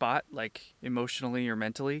bad spot, like emotionally or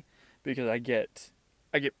mentally, because I get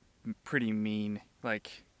pretty mean.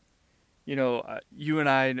 Like, you and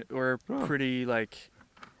I were pretty, like,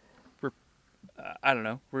 I don't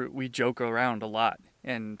know, we joke around a lot,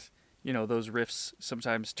 and those riffs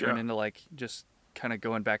sometimes turn into, like, just kind of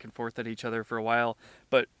going back and forth at each other for a while,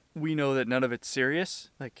 but we know that none of it's serious,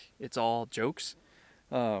 like, it's all jokes.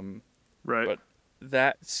 Right. But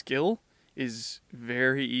that skill is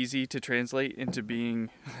very easy to translate into being,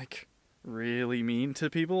 like, really mean to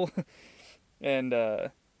people. And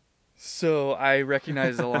so I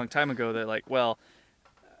recognized a long time ago that, like, well,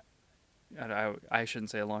 I shouldn't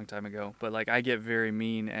say a long time ago, but, like, I get very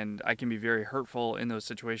mean and I can be very hurtful in those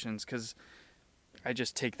situations because I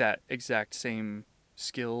just take that exact same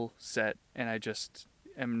skill set and I just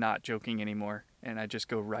am not joking anymore, and I just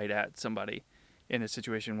go right at somebody in a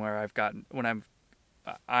situation where I've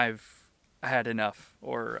had enough,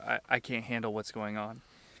 or I can't handle what's going on.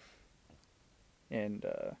 And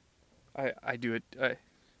I do it.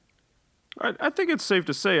 I think it's safe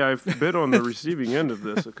to say I've been on the receiving end of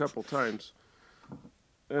this a couple times,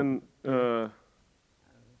 and I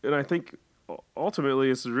think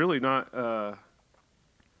ultimately it's really not.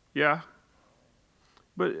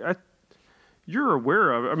 But you're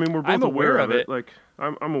aware of it. I mean, we're both aware of it. Like,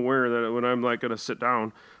 I'm aware that when I'm, like, gonna sit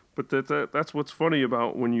down, but that's what's funny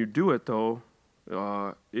about when you do it though,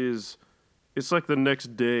 is it's like the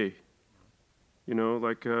next day.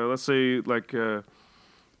 Like, let's say, like,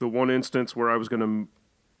 the one instance where I was going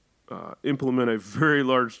to implement a very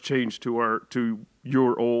large change to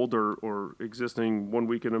your old or existing 1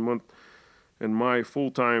 week in a month in my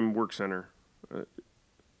full-time work center,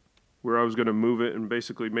 where I was going to move it and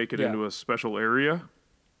basically make it into a special area.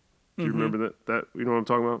 Do you remember that? You know what I'm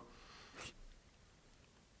talking about?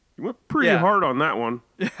 You went pretty hard on that one.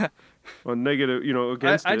 Yeah. On negative,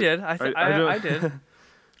 against it. I did. I did.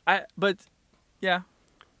 But yeah.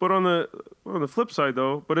 But on the flip side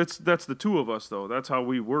though, that's the two of us though. That's how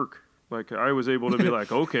we work. Like, I was able to be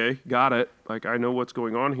like, okay, got it. Like, I know what's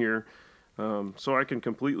going on here. So I can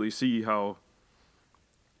completely see how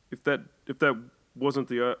if that wasn't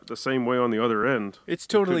the same way on the other end. It's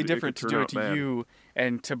totally different to do it to you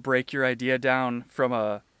and to break your idea down from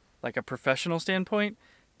a professional standpoint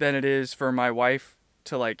than it is for my wife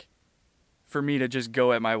to, like, for me to just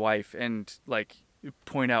go at my wife and, like,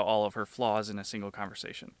 point out all of her flaws in a single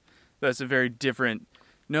conversation. That's a very different.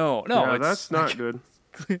 No, yeah, that's not good.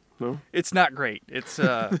 No, it's not great. It's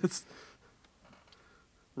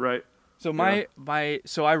right. So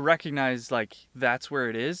so I recognize, like, that's where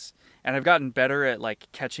it is, and I've gotten better at,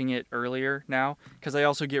 like, catching it earlier now, because I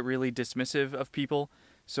also get really dismissive of people.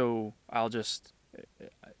 So I'll just,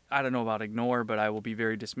 I don't know about ignore, but I will be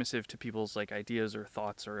very dismissive to people's, like, ideas or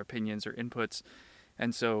thoughts or opinions or inputs,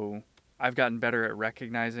 and so I've gotten better at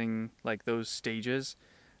recognizing like those stages,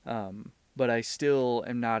 but I still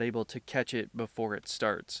am not able to catch it before it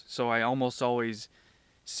starts. So I almost always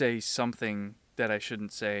say something that I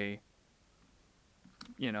shouldn't say,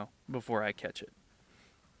 before I catch it.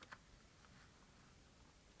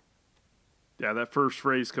 Yeah, that first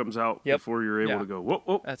phrase comes out before you're able to go, whoop,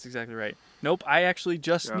 whoop. That's exactly right. Nope, I actually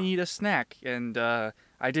just need a snack, and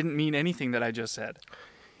I didn't mean anything that I just said.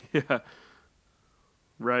 Yeah.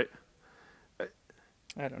 Right.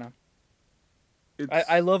 I don't know.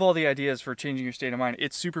 I love all the ideas for changing your state of mind.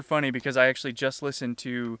 It's super funny because I actually just listened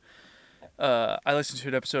to an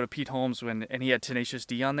episode of Pete Holmes and he had Tenacious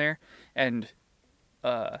D on there, and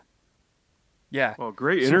yeah. Well,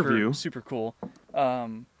 great interview. Super cool.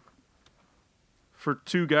 For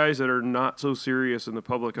two guys that are not so serious in the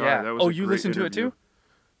public eye, that was a you great listened to it too?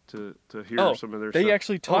 To hear some of their stuff. They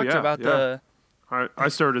actually talked about the. I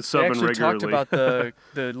started subbing regularly. They actually talked about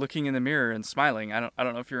the looking in the mirror and smiling. I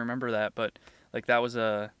don't know if you remember that, but like that was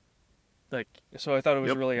so I thought it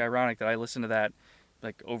was really ironic that I listened to that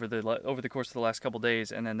like over the course of the last couple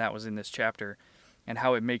days, and then that was in this chapter, and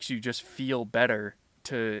how it makes you just feel better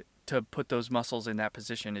to put those muscles in that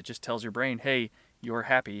position. It just tells your brain, hey, you're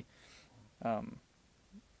happy.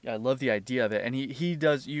 I love the idea of it, and he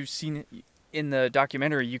does. You've seen in the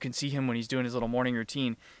documentary, you can see him when he's doing his little morning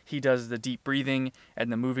routine. He does the deep breathing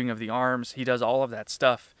and the moving of the arms. He does all of that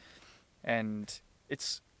stuff, and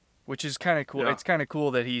which is kind of cool. Yeah. It's kind of cool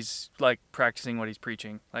that he's like practicing what he's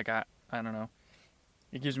preaching. Like I don't know,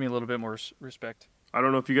 it gives me a little bit more respect. I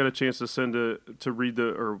don't know if you got a chance to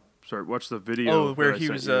watch the video. Oh, where he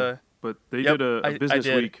was. But they did a business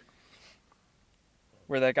week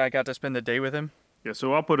where that guy got to spend the day with him. Yeah,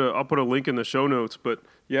 so I'll put a link in the show notes. But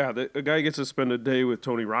yeah, a guy gets to spend a day with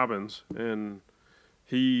Tony Robbins, and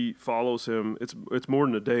he follows him. It's more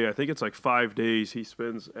than a day. I think it's like 5 days he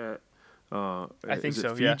spends at. I think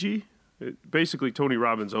so. Fiji? Yeah. Basically, Tony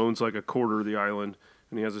Robbins owns like a quarter of the island,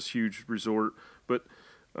 and he has this huge resort. But,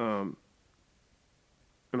 and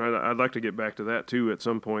I'd like to get back to that too at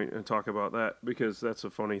some point and talk about that because that's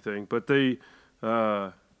a funny thing. But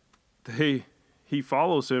he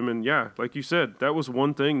follows him, and yeah, like you said, that was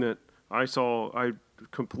one thing that I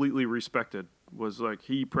completely respected, was like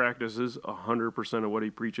he practices 100% of what he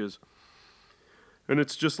preaches. And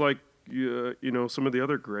it's just like, some of the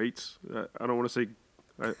other greats. I don't want to say,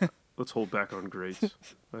 let's hold back on greats.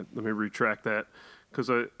 Let me retract that.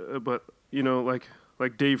 But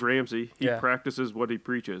like Dave Ramsey, he practices what he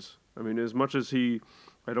preaches. I mean, as much as I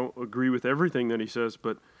don't agree with everything that he says,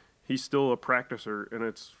 but he's still a practicer, and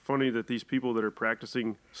it's funny that these people that are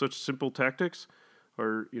practicing such simple tactics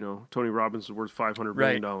are, Tony Robbins is worth $500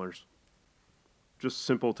 million. Just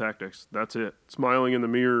simple tactics. That's it. Smiling in the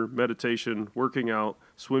mirror, meditation, working out,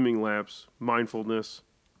 swimming laps, mindfulness.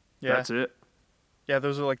 Yeah. That's it. Yeah,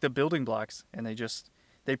 those are like the building blocks, and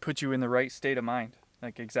they put you in the right state of mind,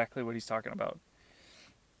 like exactly what he's talking about.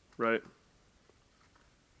 Right.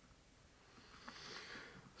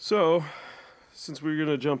 So, since we're going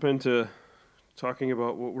to jump into talking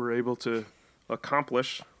about what we're able to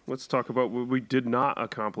accomplish, let's talk about what we did not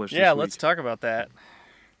accomplish this week. Let's talk about that.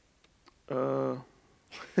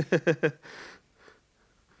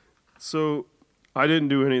 So, I didn't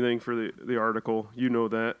do anything for the article. You know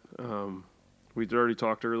that. We'd already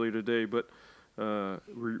talked earlier today, but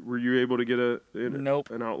were you able to get Nope.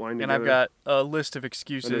 an outline together? And I've got a list of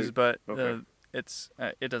excuses, but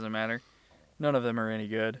it doesn't matter. None of them are any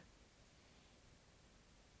good.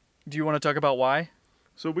 Do you want to talk about why?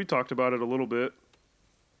 So we talked about it a little bit.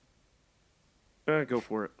 Go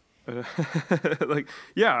for it.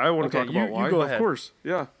 I want to talk about why. You go ahead. Of course,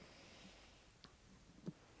 yeah.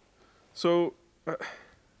 So,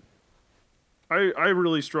 I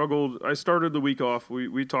really struggled. I started the week off.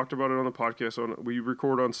 We talked about it on the podcast. We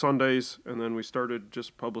record on Sundays, and then we started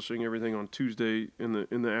just publishing everything on Tuesday in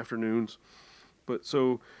the afternoons. But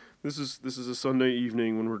so this is a Sunday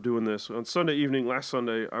evening when we're doing this. On Sunday evening, last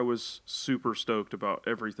Sunday, I was super stoked about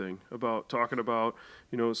everything, about talking about,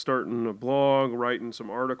 starting a blog, writing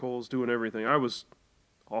some articles, doing everything. I was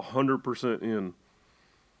 100% in.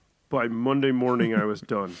 By Monday morning, I was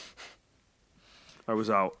done. I was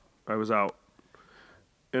out.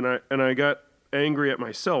 And I got angry at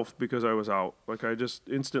myself because I was out. Like, I just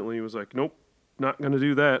instantly was like, nope, not going to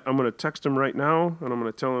do that. I'm going to text him right now, and I'm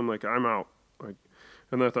going to tell him, like, I'm out. Like,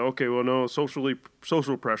 and I thought, okay, well, no, social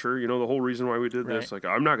pressure, the whole reason why we did this, like,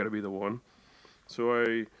 I'm not going to be the one.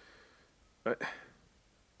 So I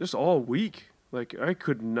just all week, like, I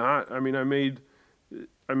could not, I mean, I made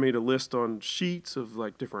a list on sheets of,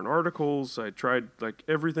 like, different articles. I tried, like,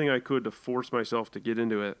 everything I could to force myself to get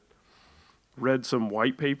into it. read some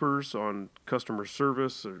white papers on customer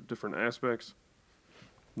service or different aspects.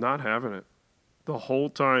 Not having it. The whole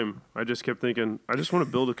time, I just kept thinking, I just want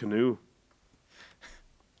to build a canoe.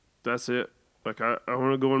 That's it. Like, I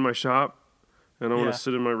want to go in my shop, and I want to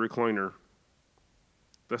sit in my recliner.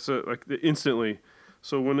 That's it, like, instantly.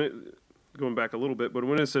 So going back a little bit, but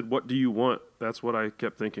when it said, what do you want? That's what I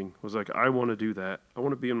kept thinking. Was like, I want to do that. I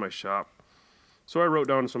want to be in my shop. So I wrote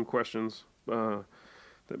down some questions that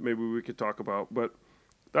maybe we could talk about, but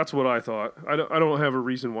that's what I thought. I don't have a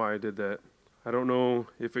reason why I did that. I don't know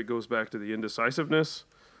if it goes back to the indecisiveness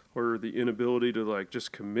or the inability to like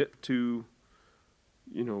just commit to,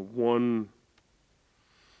 one,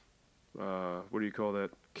 what do you call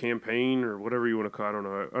that? Campaign or whatever you want to call it. I don't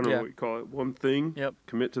know. I don't know what you call it. One thing. Yep.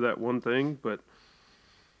 Commit to that one thing, but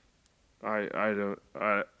I don't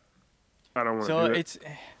want to do it. So it's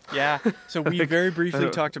So we very briefly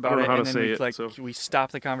talked about it, and then we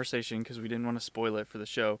stopped the conversation because we didn't want to spoil it for the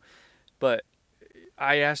show. But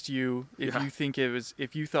I asked you if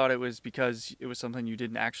you thought it was because it was something you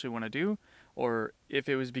didn't actually want to do, or if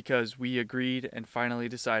it was because we agreed and finally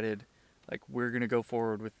decided, like, we're gonna go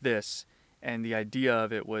forward with this, and the idea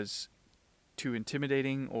of it was too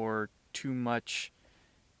intimidating or too much,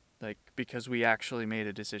 like, because we actually made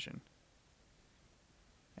a decision.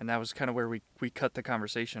 And that was kind of where we cut the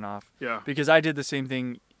conversation off. Yeah. Because I did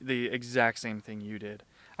the exact same thing you did.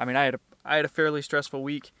 I mean, I had a fairly stressful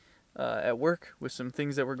week at work with some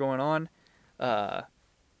things that were going on,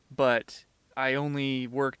 but I only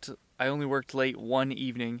worked late one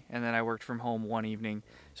evening, and then I worked from home one evening.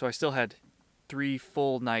 So I still had 3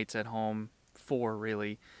 full nights at home, 4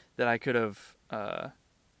 really, that I could have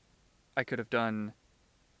done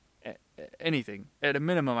anything. At a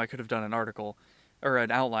minimum, I could have done an article or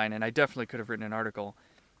an outline, and I definitely could have written an article.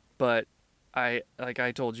 But I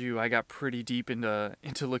told you, I got pretty deep into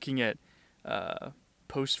looking at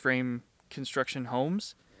post-frame construction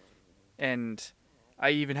homes, and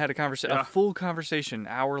I even had a full conversation,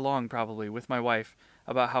 hour long probably, with my wife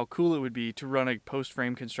about how cool it would be to run a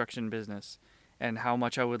post-frame construction business, and how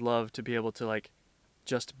much I would love to be able to like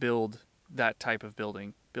just build that type of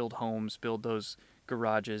building, build homes, build those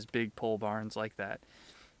garages, big pole barns like that.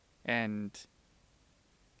 And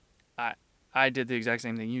I did the exact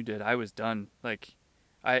same thing you did. I was done. Like,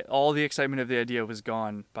 all the excitement of the idea was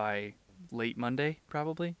gone by late Monday,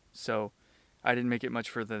 probably. So I didn't make it much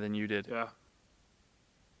further than you did. Yeah.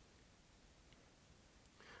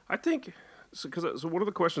 I think, so one of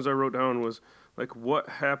the questions I wrote down was, like, what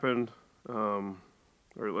happened, what's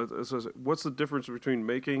the difference between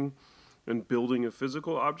making and building a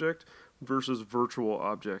physical object versus virtual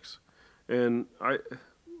objects? And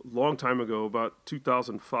long time ago, about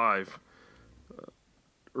 2005,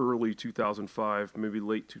 early 2005, maybe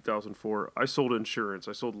late 2004, I sold insurance.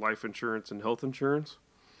 I sold life insurance and health insurance,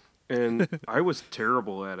 and I was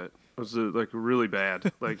terrible at it. I was like really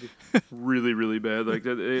bad, like really, really bad. Like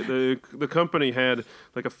the company had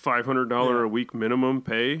like a $500 a week minimum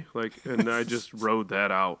pay, like, and I just rode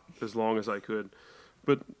that out as long as I could.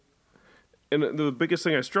 And the biggest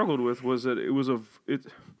thing I struggled with was that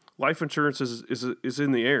life insurance is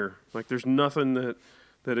in the air. Like, there's nothing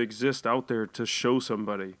that exists out there to show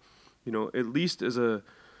somebody, at least as a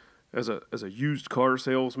used car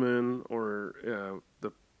salesman, or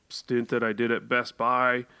the stint that I did at Best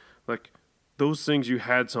Buy, like, those things, you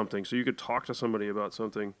had something, so you could talk to somebody about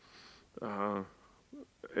something,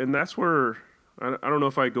 and that's where I don't know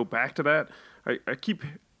if I go back to that. I keep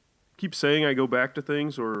saying I go back to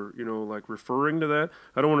things, or like referring to that.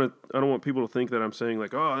 I don't want people to think that I'm saying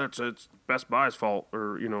like, oh, it's Best Buy's fault,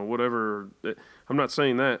 or whatever. I'm not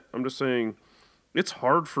saying that. I'm just saying it's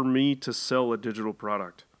hard for me to sell a digital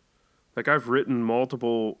product. Like, I've written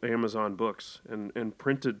multiple Amazon books and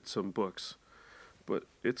printed some books, but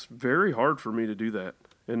it's very hard for me to do that.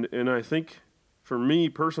 And I think for me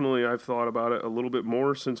personally, I've thought about it a little bit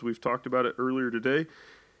more since we've talked about it earlier today.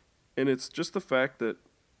 And it's just the fact that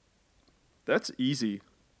that's easy.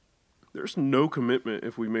 There's no commitment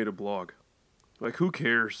if we made a blog. Like, who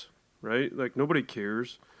cares, right? Like, nobody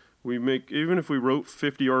cares. Even if we wrote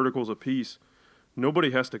 50 articles a piece,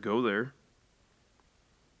 nobody has to go there.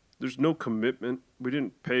 There's no commitment. We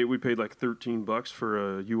paid like $13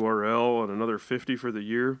 for a URL and another 50 for the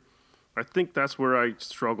year. I think that's where I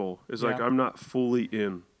struggle, is like, I'm not fully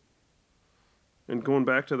in. And going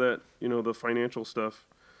back to that, the financial stuff,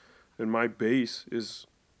 and my base is,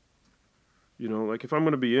 like, if I'm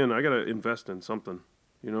going to be in, I got to invest in something,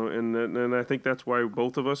 and I think that's why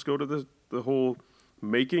both of us go to the whole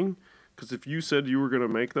making, because if you said you were going to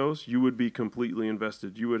make those, you would be completely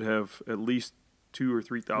invested. You would have at least $2,000 or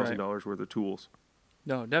 $3,000 worth of tools.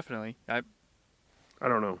 No, definitely. I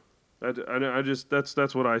don't know. I just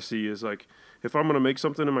that's what I see is like if I'm gonna make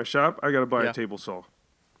something in my shop, I gotta buy Yeah. a table saw.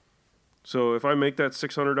 So if I make that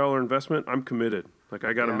 $600 investment, I'm committed. Like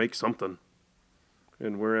I gotta Yeah. make something.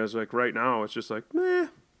 And whereas like right now, it's just like meh.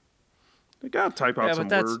 I gotta type out Yeah, some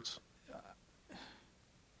but that's words.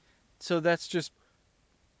 so that's just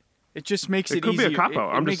it just makes It it could be a easier. cop It, out.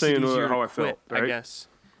 it I'm just makes it saying easier to how I quit, felt, I right? guess.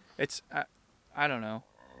 It's I don't know.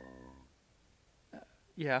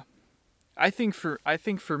 Yeah. I think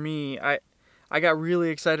for me, I got really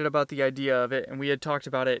excited about the idea of it, and we had talked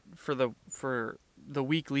about it for the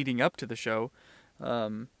week leading up to the show,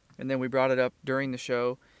 and then we brought it up during the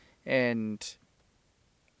show, and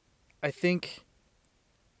I think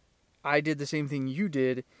I did the same thing you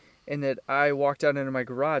did, in that I walked out into my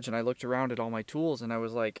garage and I looked around at all my tools and I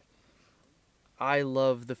was like, I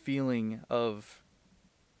love the feeling of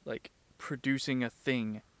like producing a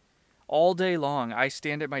thing all day long. I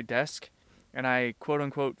stand at my desk and I quote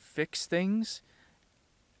unquote fix things,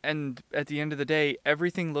 and at the end of the day,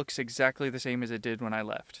 everything looks exactly the same as it did when I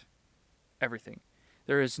left. Everything.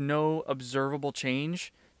 There is no observable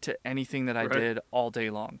change to anything that I Right. did all day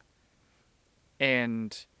long.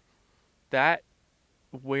 And that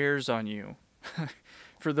wears on you.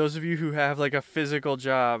 For those of you who have like a physical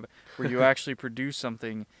job where you actually produce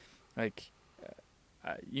something, like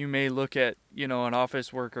you may look at, an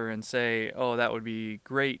office worker and say, "Oh, that would be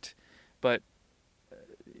great," but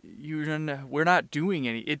we're not doing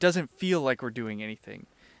any. It doesn't feel like we're doing anything.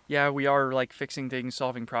 Yeah, we are like fixing things,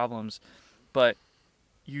 solving problems, but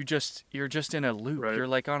you're just in a loop. Right. You're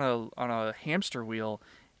like on a hamster wheel,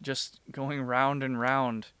 just going round and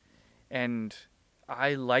round. And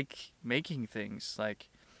I like making things. Like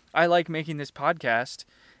I like making this podcast,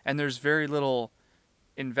 and there's very little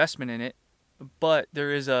investment in it, but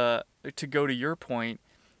there is to go to your point,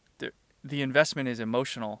 the investment is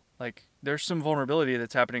emotional. Like there's some vulnerability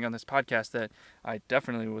that's happening on this podcast that I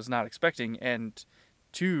definitely was not expecting, and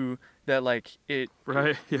two, that like it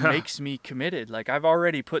Right. Yeah. makes me committed. Like I've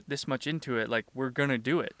already put this much into it. Like we're gonna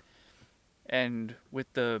do it. And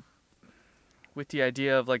with the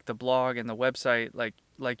idea of like the blog and the website,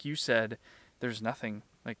 like you said, there's nothing.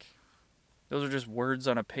 Like those are just words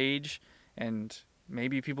on a page, and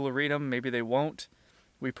maybe people will read them, maybe they won't.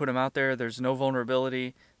 We put them out there. There's no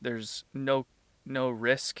vulnerability. There's no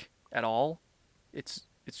risk at all. It's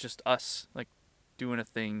just us like doing a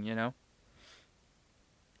thing.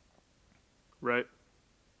 Right.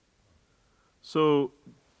 So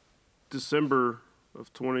December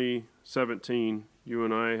of 2017, you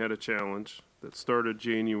and I had a challenge that started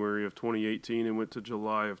January of 2018 and went to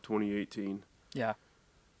July of 2018. Yeah.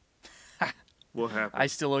 What happened? I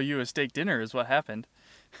still owe you a steak dinner is what happened.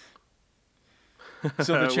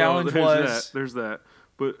 So the Well, challenge there's that.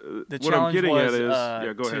 But the what I'm challenge getting was at is,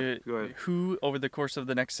 yeah, go ahead. who over the course of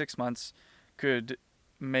the next 6 months could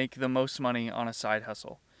make the most money on a side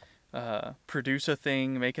hustle. Produce a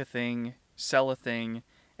thing, make a thing, sell a thing,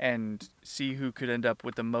 and see who could end up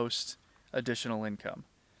with the most additional income.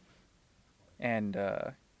 And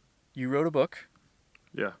you wrote a book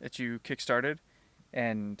Yeah. that you kickstarted,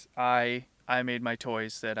 and I made my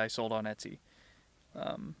toys that I sold on Etsy.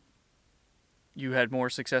 You had more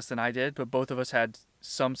success than I did, but both of us had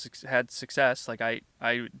success. Like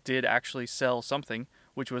I did actually sell something,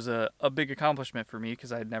 which was a big accomplishment for me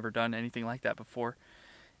because I had never done anything like that before.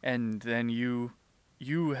 And then you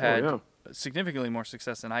had yeah. significantly more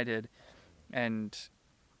success than I did, and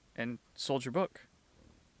sold your book.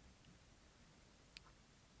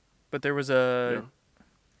 But there was Yeah.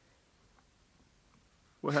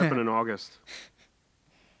 What happened in August?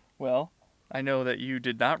 Well, I know that you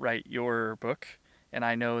did not write your book, and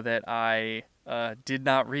I know that I did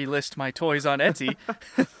not relist my toys on Etsy.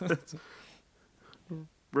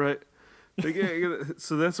 Right.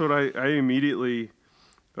 So that's what I immediately.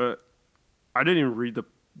 I didn't even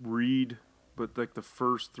read, but like the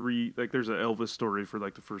first three, like there's an Elvis story for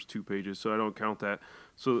like the first 2 pages, so I don't count that.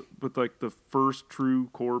 So, but like the first true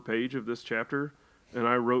core page of this chapter, and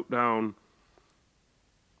I wrote down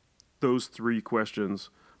those 3 questions.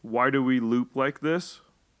 Why do we loop like this?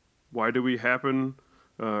 Why do we happen,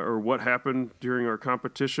 or what happened during our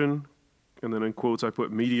competition? And then in quotes, I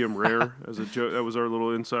put medium rare as a joke. That was our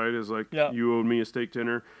little insight, is like, Yeah. you owed me a steak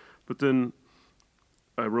dinner. But then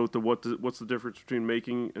I wrote what's the difference between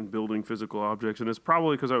making and building physical objects. And it's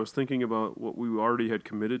probably because I was thinking about what we already had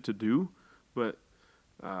committed to do. But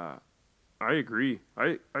I agree.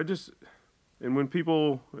 I just, and when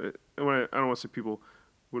people, and I don't want to say people,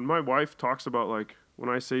 when my wife talks about like, when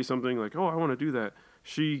I say something like, oh, I want to do that,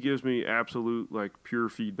 she gives me absolute like pure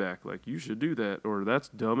feedback. Like, you should do that, or that's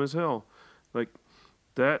dumb as hell. Like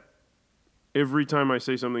that every time I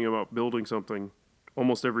say something about building something,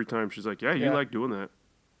 almost every time she's like, "Yeah, you Yeah. like doing that."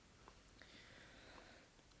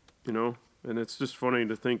 You know, and it's just funny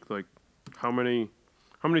to think like how many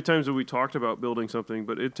times have we talked about building something,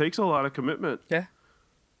 but it takes a lot of commitment. Yeah.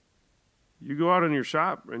 You go out in your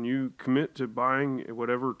shop and you commit to buying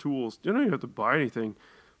whatever tools. You don't even have to buy anything.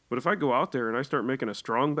 But if I go out there and I start making a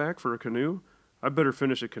strong back for a canoe, I better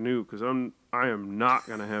finish a canoe because I am not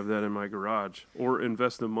going to have that in my garage or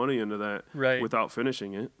invest the money into that Right. without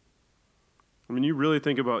finishing it. I mean, you really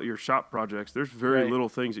think about your shop projects. There's very Right. little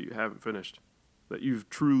things that you haven't finished that you've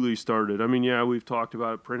truly started. I mean, yeah, we've talked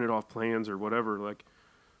about it, printed off plans or whatever, like,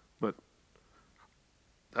 but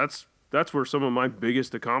that's where some of my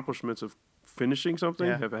biggest accomplishments of finishing something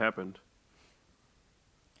Yeah. have happened.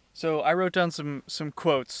 So I wrote down some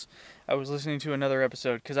quotes. I was listening to another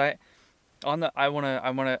episode because I'm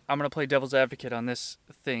gonna play devil's advocate on this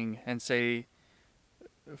thing and say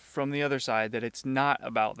from the other side that it's not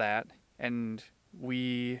about that, and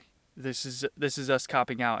this is us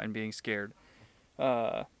copping out and being scared.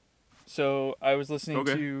 So I was listening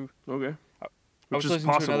Okay. to Okay. I Which was is listening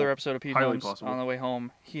possible. to another episode of Pete Highly Holmes possible. on the way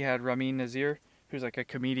home. He had Ramin Nazir, who's like a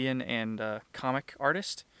comedian and comic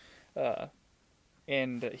artist,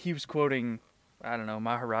 and he was quoting, I don't know,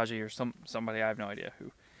 Maharaji or somebody, I have no idea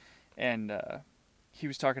who, and he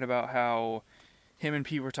was talking about how him and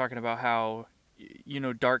Pete were talking about how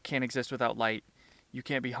dark can't exist without light. You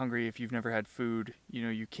can't be hungry if you've never had food.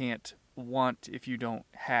 You can't want if you don't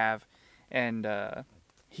have, and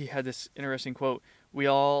he had this interesting quote. We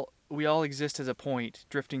all exist as a point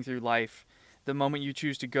drifting through life. The moment you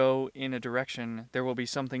choose to go in a direction, there will be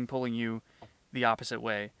something pulling you the opposite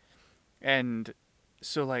way. And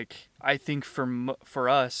so like I think for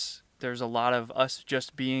us there's a lot of us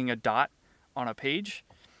just being a dot on a page,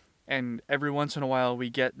 and every once in a while we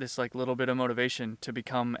get this like little bit of motivation to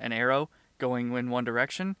become an arrow going in one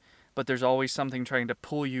direction, but there's always something trying to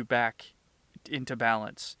pull you back into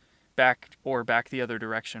balance, back the other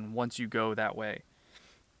direction once you go that way.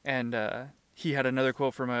 And he had another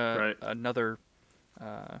quote from Right. another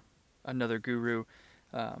guru,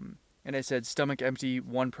 and it said, "Stomach empty,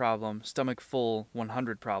 one problem; stomach full,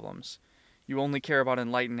 100 problems. You only care about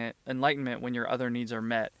enlightenment when your other needs are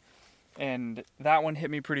met." And that one hit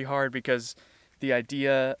me pretty hard because the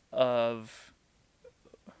idea of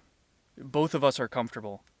both of us are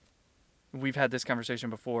comfortable. We've had this conversation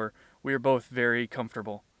before. We are both very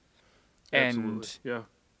comfortable. Absolutely. And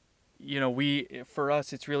yeah. for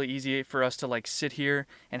us, it's really easy for us to like sit here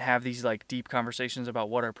and have these like deep conversations about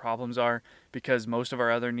what our problems are because most of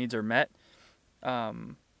our other needs are met.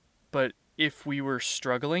 But if we were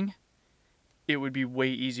struggling, it would be way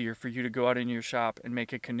easier for you to go out in your shop and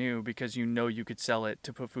make a canoe because you could sell it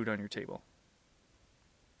to put food on your table.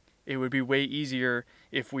 It would be way easier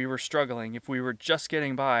if we were struggling, if we were just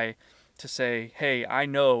getting by, to say, hey, I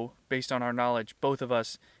know based on our knowledge, both of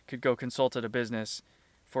us could go consult at a business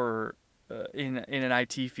for in an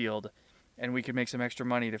IT field, and we could make some extra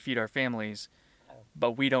money to feed our families,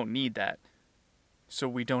 but we don't need that, so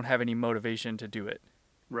we don't have any motivation to do it.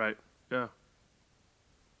 Right. Yeah.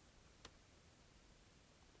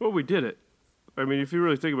 Well, we did it. I mean, if you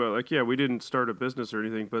really think about it, like, yeah, we didn't start a business or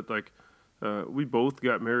anything, but like, we both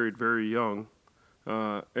got married very young,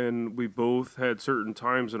 and we both had certain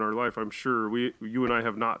times in our life. I'm sure you and I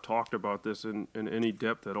have not talked about this in any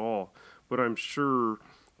depth at all, but I'm sure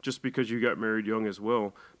just because you got married young as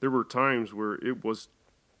well, there were times where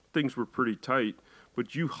things were pretty tight,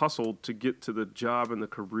 but you hustled to get to the job and the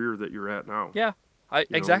career that you're at now. Yeah,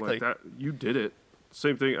 exactly. Like that, you did it.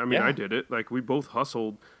 Same thing. I mean, Yeah. I did it. Like, we both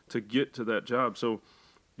hustled to get to that job. So,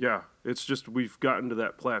 yeah, it's just we've gotten to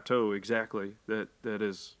that plateau exactly. That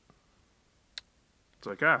is. It's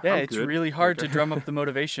like Yeah, I'm it's good. really hard to drum up the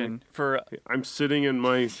motivation for. I'm sitting in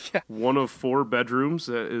my Yeah. one of 4 bedrooms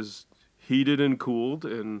that is heated and cooled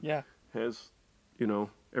and Yeah. has,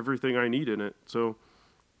 everything I need in it. So,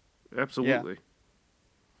 absolutely.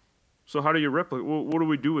 So how do you replicate? What do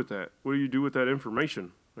we do with that? What do you do with that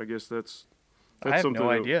information? I guess that's I have something no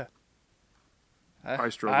that idea. I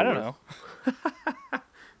struggle I don't with. know.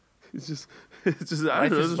 It's just I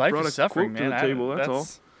don't know. Just Life brought is a suffering, quote to man. the table. That's all.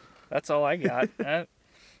 That's all I got. I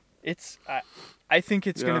think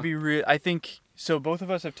it's going Yeah. to be real. I think so. Both of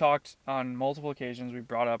us have talked on multiple occasions. We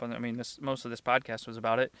brought up, and I mean, most of this podcast was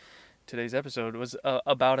about it. Today's episode was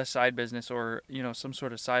about a side business or some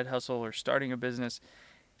sort of side hustle or starting a business.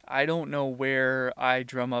 I don't know where I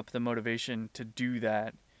drum up the motivation to do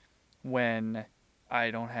that when I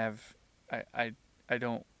don't have I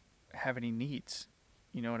don't have any needs.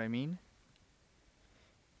 You know what I mean?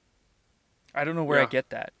 I don't know where I Yeah. get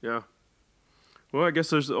that. Yeah. Well, I guess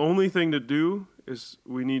there's the only thing to do is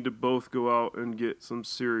we need to both go out and get some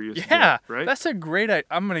serious Yeah, debt, right? that's a great idea.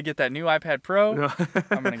 I'm going to get that new iPad Pro. No.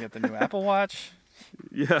 I'm going to get the new Apple Watch.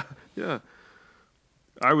 Yeah, yeah.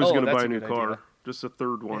 I was going to that's buy a a new good car, idea. just a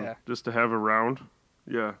third one, Yeah. just to have around.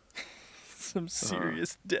 Yeah. Some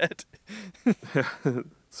serious debt.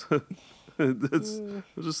 So, I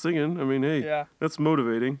was just thinking, I mean, hey, Yeah. that's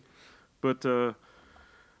motivating. But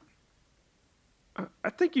I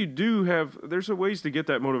think you do have, there's a ways to get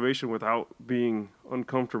that motivation without being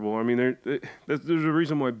uncomfortable. I mean, there's a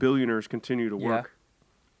reason why billionaires continue to work.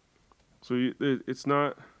 So it's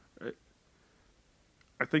not,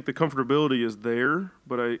 I think the comfortability is there,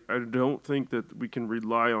 but I don't think that we can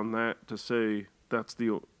rely on that to say that's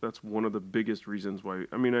one of the biggest reasons why.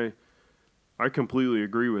 I mean, I completely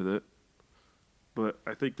agree with it, but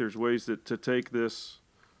I think there's ways to take this,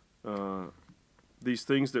 these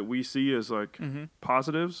things that we see as like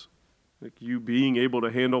positives, like you being able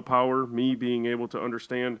to handle power, me being able to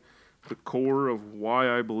understand the core of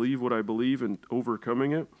why I believe what I believe and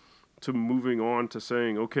overcoming it, to moving on to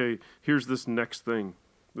saying, okay, here's this next thing.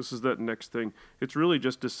 This is that next thing. It's really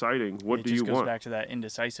just deciding what do you want. It just goes back to that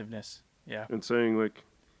indecisiveness. Yeah. And saying like,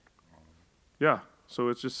 yeah. So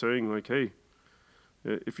it's just saying like, hey,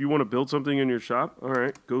 if you want to build something in your shop, all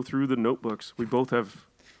right, go through the notebooks. We both have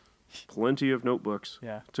plenty of notebooks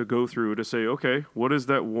to go through to say, okay, what is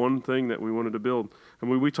that one thing that we wanted to build? And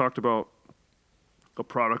we talked about a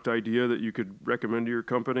product idea that you could recommend to your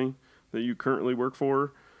company that you currently work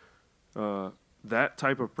for. That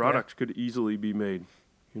type of product could easily be made,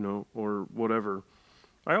 or whatever.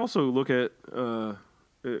 I also look at,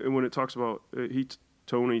 when it talks about,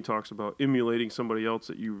 Tony talks about emulating somebody else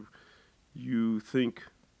that you think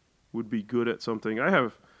would be good at something. I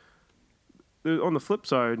have, on the flip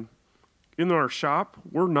side, in our shop,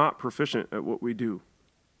 we're not proficient at what we do.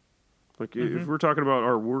 Like if we're talking about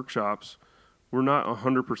our workshops, we're not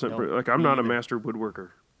 100%. Like I'm not a master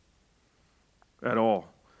woodworker at all.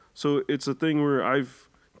 So it's a thing where I've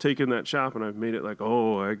taken that shop and I've made it like,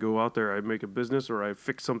 oh, I go out there, I make a business, or I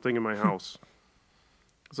fix something in my house.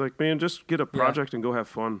 It's like, man, just get a project and go have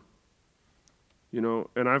fun.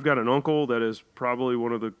 And I've got an uncle that is probably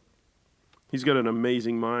he's got an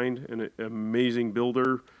amazing mind and an amazing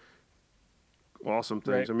builder. Awesome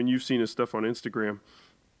things. Right. I mean, you've seen his stuff on Instagram.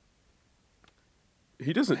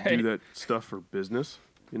 He doesn't do that stuff for business,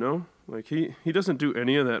 Like he doesn't do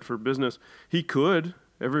any of that for business. He could.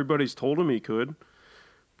 Everybody's told him he could.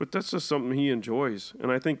 But that's just something he enjoys.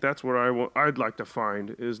 And I think that's what I'd like to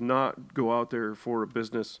find, is not go out there for a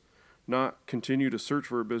business, not continue to search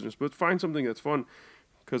for a business, but find something that's fun.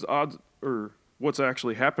 Because what's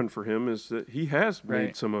actually happened for him is that he has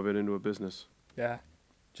made some of it into a business. Yeah.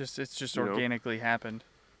 It's just organically happened.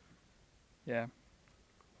 Yeah.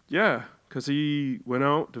 Yeah, because he went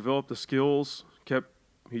out, developed the skills,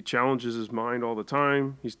 he challenges his mind all the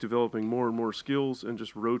time. He's developing more and more skills and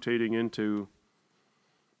just rotating into.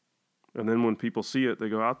 And then when people see it, they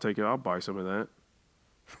go, I'll take it. I'll buy some of that.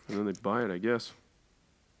 And then they buy it, I guess.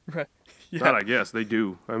 Right. Yeah. Not I guess. They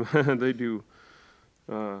do. They do.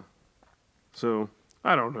 So,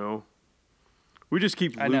 I don't know. We just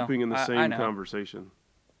keep looping in the same conversation.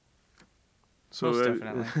 So most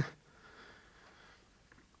definitely.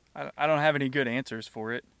 I don't have any good answers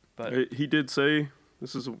for it, but he did say,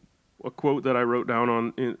 this is a quote that I wrote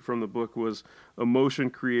down from the book, was emotion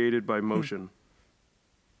created by motion.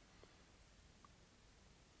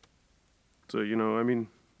 So, I mean,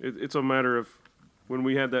 it's a matter of when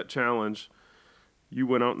we had that challenge, you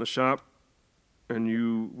went out in the shop and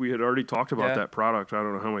we had already talked about that product. I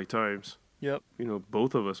don't know how many times. Yep.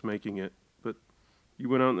 Both of us making it, but you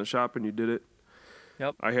went out in the shop and you did it.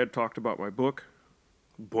 Yep. I had talked about my book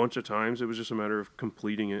a bunch of times. It was just a matter of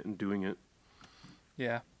completing it and doing it.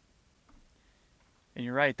 Yeah. And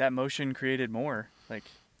you're right. That motion created more.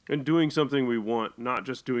 And doing something we want, not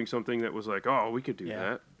just doing something that was like, oh, we could do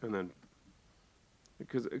that. And then,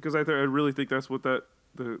 because I really think that's what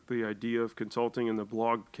the idea of consulting and the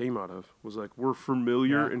blog came out of, was like, we're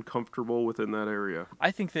familiar and comfortable within that area. I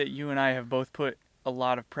think that you and I have both put a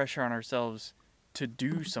lot of pressure on ourselves to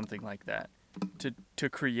do something like that, to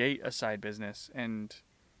create a side business. And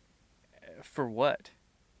for what?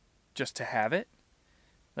 Just to have it?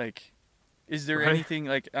 Is there anything,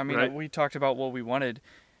 we talked about what we wanted.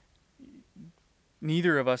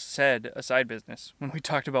 Neither of us said a side business when we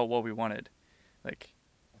talked about what we wanted.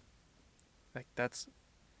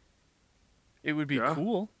 It would be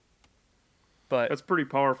cool, but that's pretty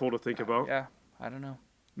powerful to think about. Yeah, I don't know.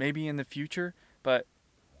 Maybe in the future, but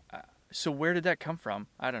so where did that come from?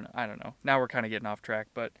 I don't know. Now we're kind of getting off track,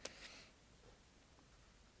 but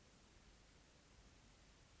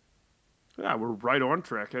Yeah, we're right on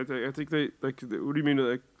track. I think they like. What do you mean?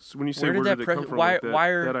 Like when you say Where did it that come from? why Like that, why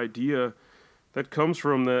are that idea that comes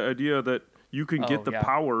from the idea that you can get the yeah.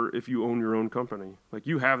 power if you own your own company. Like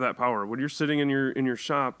you have that power when you're sitting in your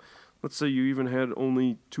shop. Let's say you even had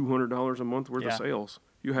only $200 a month worth of sales.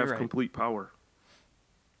 You have You're right. complete power.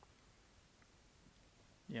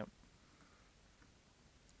 Yep.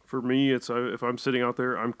 For me, it's if I'm sitting out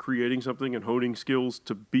there, I'm creating something and honing skills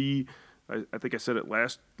to be. I think I said it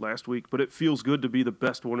last week, but it feels good to be the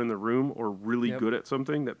best one in the room or really good at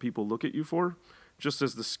something that people look at you for, just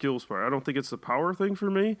as the skills part. I don't think it's the power thing for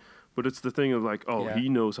me, but it's the thing of like, he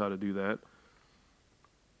knows how to do that.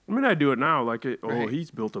 I mean, I do it now. Like,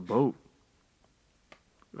 he's built a boat.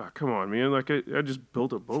 Oh, come on, man. Like, I just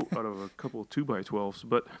built a boat out of a couple of 2x12s,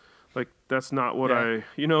 but like, that's not what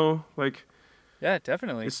like. Yeah,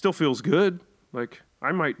 definitely. It still feels good. Like,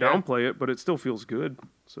 I might downplay it, but it still feels good.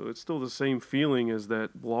 So it's still the same feeling as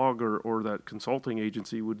that blog or that consulting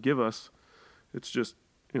agency would give us. It's just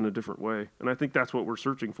in a different way. And I think that's what we're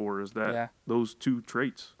searching for is that those two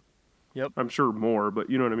traits. Yep. I'm sure more, but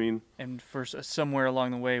you know what I mean? And for somewhere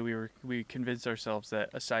along the way, we convinced ourselves that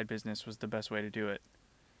a side business was the best way to do it.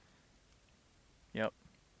 Yep.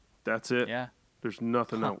 That's it. Yeah. There's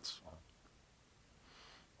nothing else.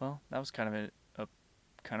 Well, that was kind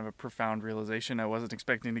of a profound realization I wasn't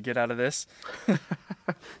expecting to get out of this.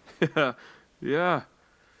 Yeah,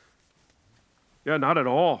 not at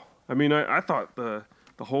all. I mean, I thought the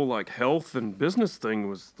whole like health and business thing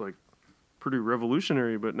was like pretty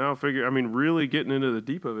revolutionary, but now really getting into the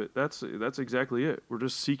deep of it, that's exactly it. We're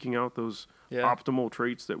just seeking out those optimal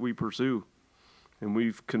traits that we pursue, and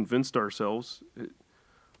we've convinced ourselves,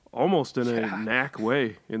 almost in a knack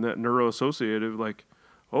way, in that neuroassociative, like,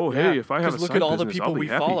 hey, if I have a side look at all the business, people we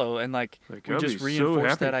happy. follow, and like we just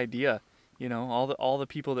reinforce that idea. You know, all the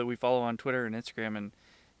people that we follow on Twitter and Instagram, and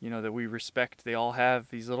you know that we respect, they all have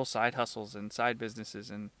these little side hustles and side businesses,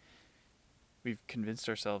 and we've convinced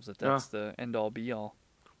ourselves that that's the end all be all.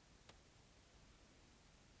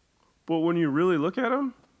 But when you really look at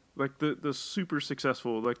them, like the super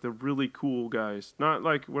successful, like the really cool guys, not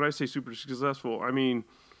like when I say super successful, I mean,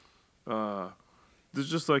 there's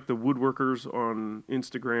just like the woodworkers on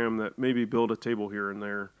Instagram that maybe build a table here and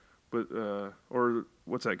there, but or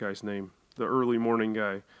what's that guy's name? The early morning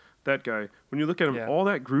guy. That guy. When you look at him, all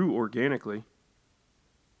that grew organically,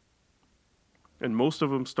 and most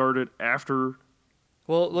of them started after.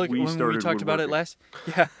 Well, look, when we talked about it last,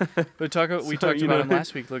 we talked about him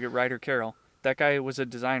last week. Look at Ryder Carroll. That guy was a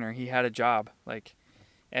designer. He had a job,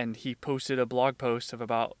 and he posted a blog post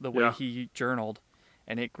about the way he journaled,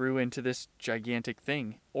 and it grew into this gigantic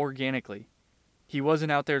thing organically. He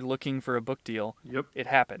wasn't out there looking for a book deal. Yep. It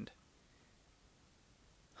happened.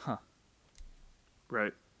 Huh.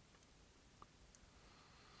 Right.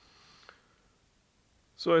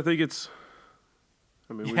 So I think it's.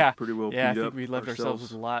 I mean, we pretty well beat up. I think we left ourselves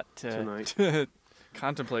with a lot to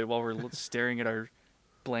contemplate while we're staring at our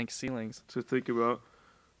blank ceilings. To think about.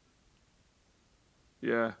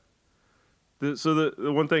 Yeah. So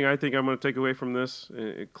the one thing I think I'm going to take away from this,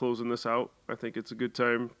 closing this out, I think it's a good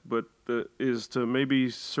time, but is to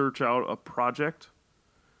maybe search out a project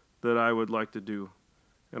that I would like to do,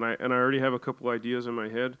 and I already have a couple ideas in my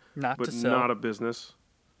head, not a business,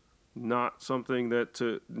 not something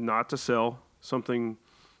not to sell, something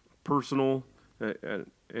personal,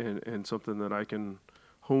 and something that I can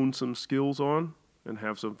hone some skills on and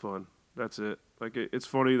have some fun. That's it. Like, it's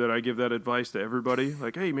funny that I give that advice to everybody.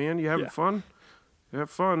 Like, hey, man, you having fun? Have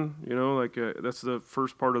fun. You know, like, that's the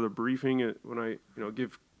first part of the briefing when I,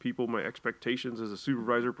 give people my expectations as a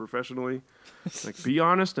supervisor professionally. Like, be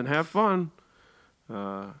honest and have fun.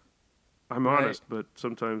 I'm honest, but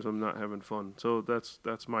sometimes I'm not having fun. So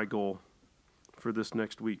that's my goal for this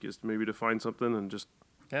next week, is maybe to find something and just...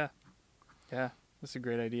 Yeah, that's a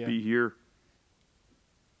great idea. Be here.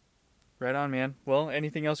 Right on, man. Well,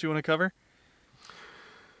 anything else you want to cover?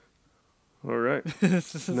 All right.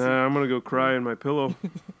 Nah, I'm going to go cry in my pillow.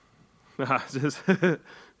 It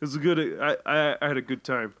was good. I had a good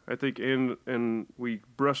time, I think, and we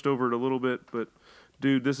brushed over it a little bit, but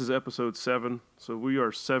dude, this is episode 7, so we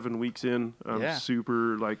are 7 weeks in. I'm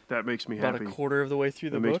super, that makes me happy. About a quarter of the way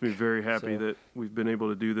through the book. It makes me very happy that we've been able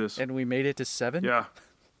to do this. And we made it to 7? Yeah.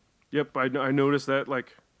 Yep, I noticed that,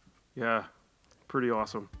 pretty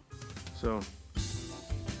awesome. So,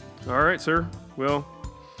 all right, sir. Well,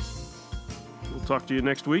 we'll talk to you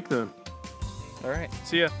next week then. All right.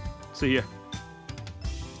 See ya. See ya.